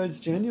yes. I was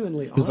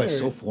genuinely honored. He was like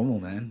so formal,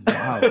 man.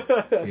 Wow.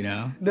 You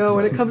know? No,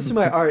 when So- it comes to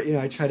my art,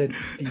 I try to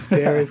be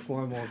very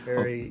formal,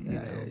 very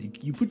Yeah,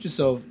 you put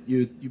yourself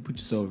you put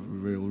yourself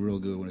real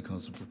good when it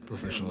comes to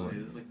professional work.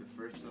 It's like the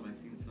first time I've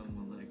seen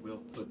someone like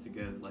well put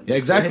together. Like Yeah,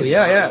 exactly.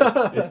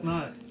 Yeah. It's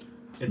not.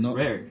 It's No.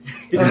 rare.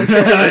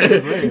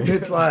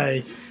 It's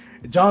like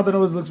Jonathan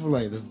always looks for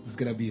like there's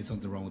gonna be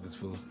something wrong with this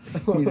fool.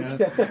 You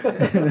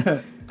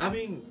know? I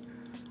mean,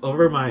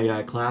 over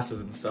my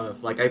classes and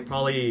stuff, like I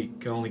probably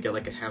can only get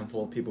like a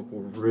handful of people who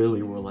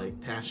really were like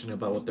passionate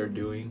about what they're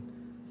doing.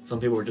 Some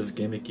people were just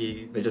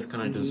gimmicky. They just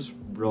kind of just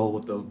roll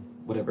with the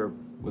whatever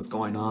was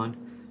going on.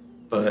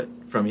 But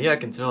from me, I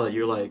can tell that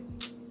you're like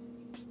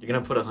you're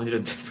gonna put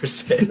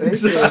 110%.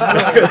 Thank you.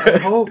 I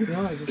hope.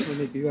 No, I just want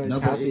to make you guys No,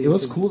 but happy. it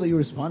was because cool that you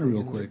responded real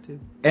I'm quick. too.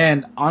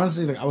 And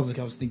honestly, like I was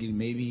thinking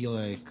maybe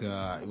like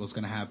it was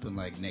gonna happen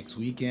like next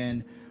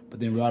weekend, but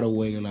then right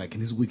away you're like,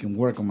 "Can this weekend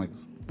work?" I'm like,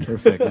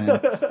 "Perfect,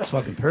 man. It's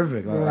fucking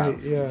perfect." Like, Right,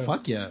 yeah.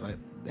 Fuck yeah. Like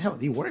hell,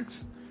 it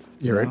works.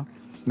 You're You right. know?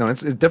 No,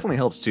 it definitely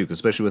helps too, 'cause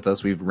especially with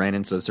us, we've ran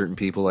into certain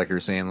people, like you're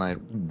saying, like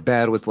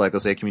bad with like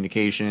let's say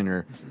communication,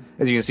 or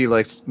as you can see,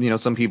 like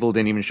some people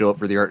didn't even show up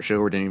for the art show,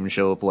 or didn't even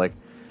show up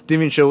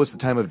didn't even show us the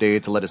time of day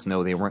to let us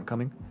know they weren't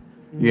coming,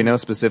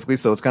 specifically.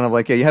 So it's kind of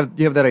like you have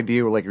that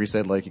idea where like you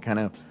said, like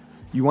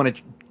you want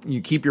to you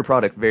keep your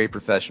product very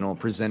professional,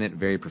 present it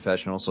very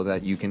professional, so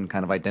that you can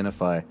kind of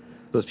identify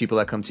those people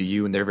that come to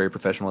you and they're very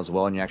professional as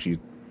well, and you actually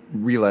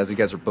realize you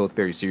guys are both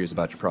very serious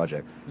about your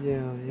project. Yeah,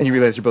 And you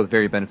realize you're both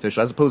very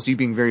beneficial, as opposed to you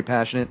being very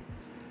passionate,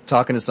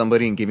 talking to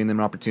somebody and giving them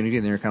an opportunity,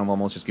 and they're kind of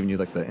almost just giving you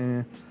like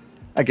the,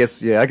 I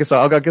guess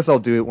I'll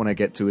do it when I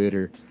get to it,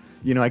 or,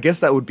 I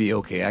guess that would be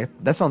okay.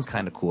 That sounds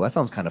kind of cool. That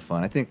sounds kind of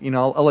fun. I think,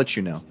 I'll let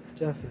you know.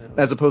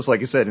 definitely. As opposed to, like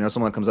you said,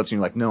 someone comes up to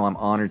you like, no, I'm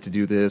honored to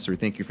do this, or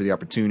thank you for the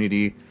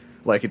opportunity.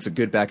 Like, it's a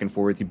good back and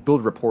forth. You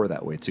build rapport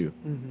that way too.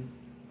 Mm-hmm.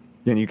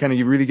 And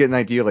you really get an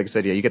idea, like I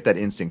said, you get that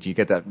instinct, you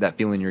get that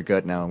feeling in your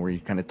gut now, where you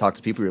kind of talk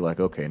to people, you're like,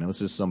 okay, now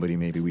this is somebody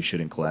maybe we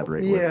shouldn't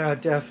collaborate with. Yeah,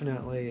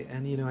 definitely.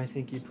 And I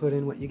think you put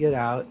in what you get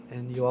out,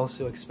 and you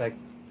also expect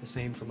the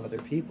same from other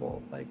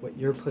people. Like what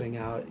you're putting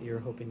out, you're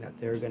hoping that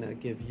they're gonna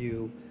give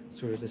you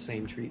sort of the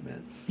same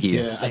treatment,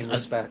 Yeah, the same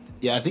respect.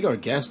 Yeah, I think our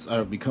guests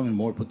are becoming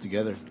more put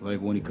together.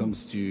 Like when it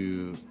comes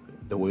to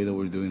the way that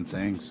we're doing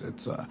things,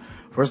 it's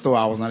first of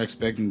all, we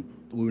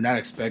were not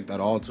expect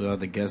at all to have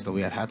the guests that we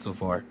had so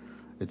far.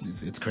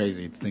 It's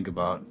crazy to think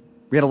about.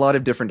 We had a lot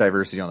of different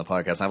diversity on the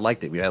podcast. I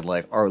liked it. We had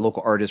like our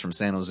local artists from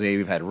San Jose.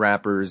 We've had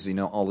rappers,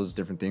 all those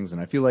different things. And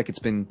I feel like it's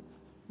been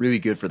really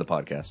good for the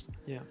podcast.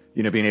 Yeah.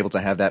 Being able to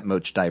have that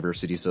much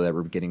diversity so that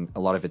we're getting a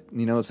lot of it,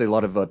 let's say a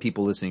lot of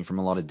people listening from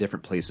a lot of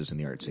different places in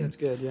the art scene. That's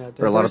good, yeah.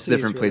 Or a lot of Diversity is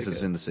different really places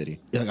good. in the city.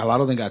 Yeah, like a lot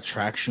of them got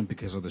traction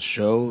because of the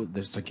show.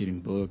 They're still getting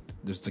booked.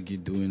 They're still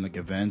doing like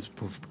events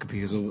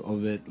because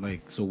of it.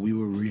 Like, so we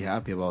were really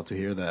happy about to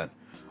hear that.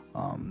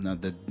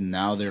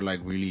 Now they're like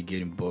really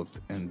getting booked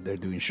and they're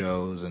doing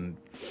shows and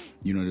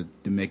they're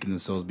making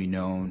themselves be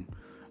known.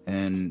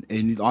 And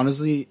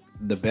honestly,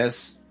 the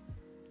best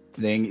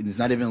thing is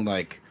not even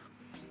like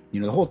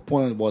the whole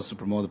point was to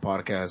promote the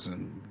podcast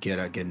and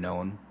get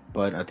known.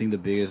 But I think the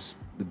biggest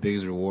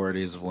reward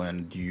is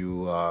when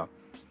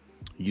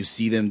you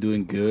see them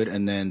doing good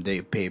and then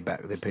they pay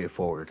back. They pay it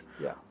forward.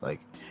 Yeah. Like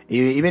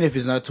even if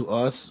it's not to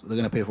us, they're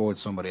gonna pay forward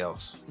to somebody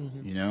else.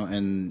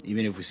 And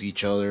even if we see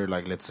each other,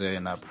 like let's say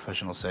in that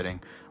professional setting,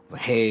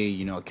 like hey,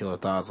 Killer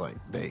Thoughts, like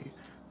they,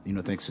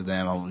 thanks to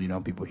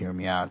them, people hear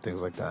me out,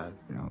 things like that.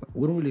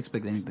 We don't really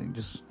expect anything.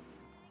 Just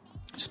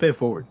pay it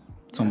forward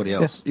to somebody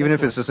else. Even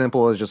if it's as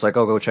simple as just like,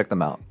 oh, go check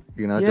them out.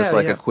 Just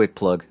like yeah. a quick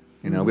plug.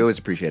 We always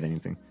appreciate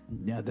anything.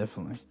 Yeah,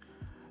 definitely.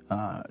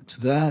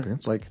 To that,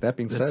 It's like that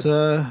being it's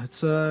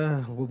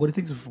said. what do you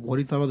think? What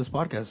do you thought about this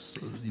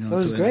podcast? That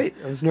was great.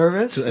 I was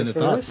nervous. to end at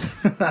the thoughts.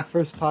 first.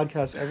 First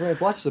podcast ever.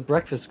 I've watched The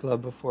Breakfast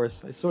Club before,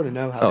 so I sort of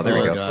know how Oh, they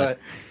there we work, go.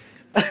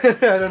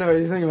 but I don't know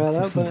anything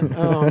about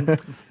that.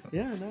 But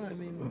yeah, no, I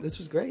mean, this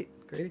was great.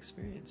 Great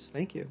experience.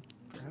 Thank you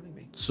for having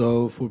me.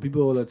 So for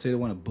people, let's say they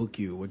want to book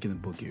you, where can they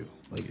book you?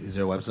 Like, is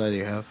there a website that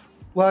you have?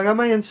 Well, I got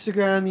my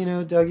Instagram,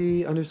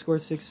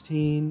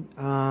 Dougie_16,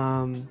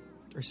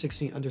 or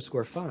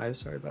 16_5.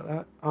 Sorry about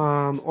that.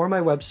 Or my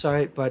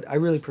website, but I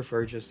really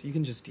prefer you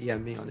can just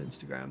DM me on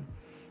Instagram.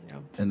 Yeah.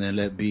 And then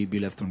let be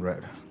left on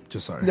red.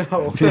 Just sorry. No,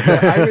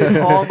 I read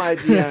all my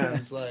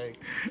DMs. Like,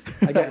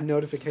 I get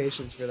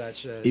notifications for that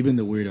shit. Even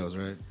the weirdos,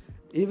 right?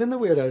 Even the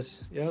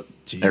weirdos. Yep.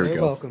 Jeez. There we You're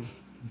go. welcome.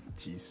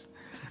 Jeez.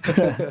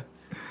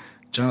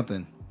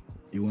 Jonathan,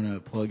 you want to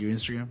plug your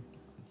Instagram?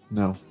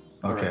 No.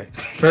 Okay.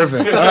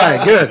 Perfect. All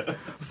right, good.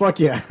 Fuck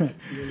yeah.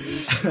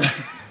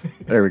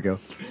 There we go.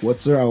 What,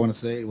 sir? I want to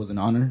say it was an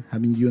honor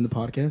having you in the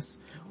podcast.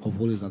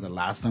 Hopefully, it's not the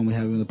last time we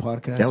have you in the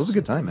podcast. Yeah, it was a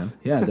good time, man.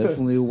 Yeah,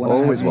 definitely want to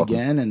Always have you welcome.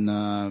 again.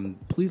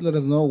 And please let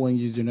us know when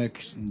you do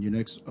your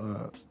next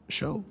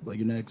show, like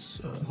your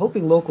next.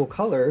 Hoping local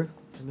color,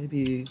 and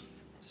maybe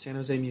San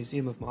Jose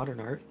Museum of Modern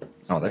Art.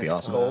 Oh, that'd be Next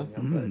awesome. goal,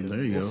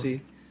 there you we'll go. see.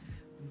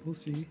 We'll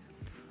see.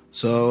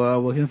 So,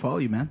 where can I follow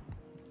you, man?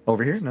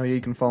 Over here, no, you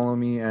can follow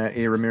me at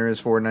A Ramirez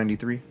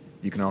 493.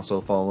 You can also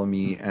follow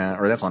me at,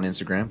 or that's on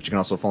Instagram. But you can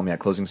also follow me at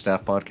Closing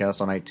Staff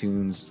Podcast on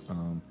iTunes,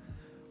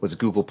 was it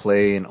Google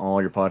Play and all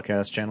your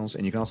podcast channels,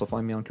 and you can also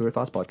find me on Killer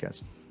Thoughts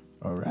Podcast.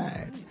 All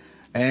right.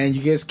 And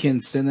you guys can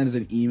send us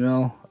an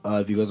email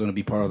if you guys want to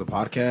be part of the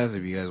podcast,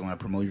 if you guys want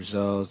to promote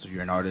yourselves, if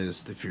you're an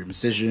artist, if you're a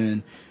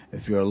musician,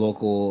 if you're a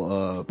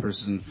local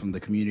person from the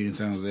community in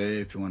San Jose,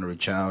 if you want to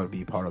reach out and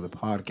be part of the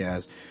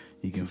podcast,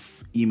 you can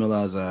email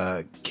us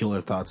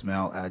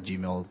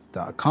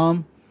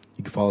killerthoughtsmail@gmail.com.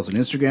 You can follow us on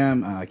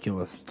Instagram,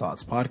 Killer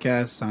Thoughts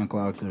Podcast,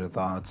 SoundCloud, Killer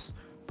Thoughts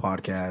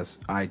Podcast,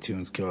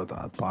 iTunes, Killer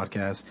Thoughts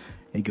Podcast.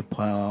 And you can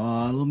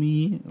follow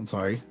me. I'm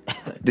sorry.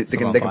 They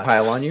can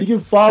pile on You you? can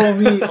follow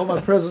me on my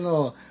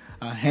personal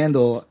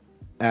handle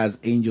as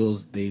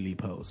Angels Daily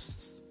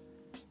Posts.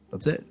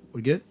 That's it.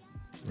 We're good?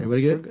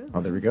 Everybody good?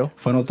 Oh, there we go.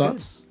 Final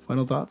thoughts?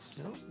 Final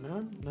thoughts?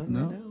 No.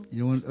 No?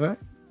 You want? All right.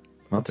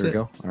 Well, there we it.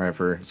 go. All right,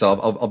 so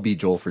I'll be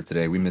Joel for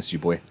today. We miss you,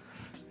 boy.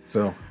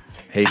 So,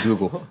 hey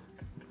Google,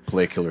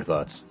 play Killer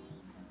Thoughts.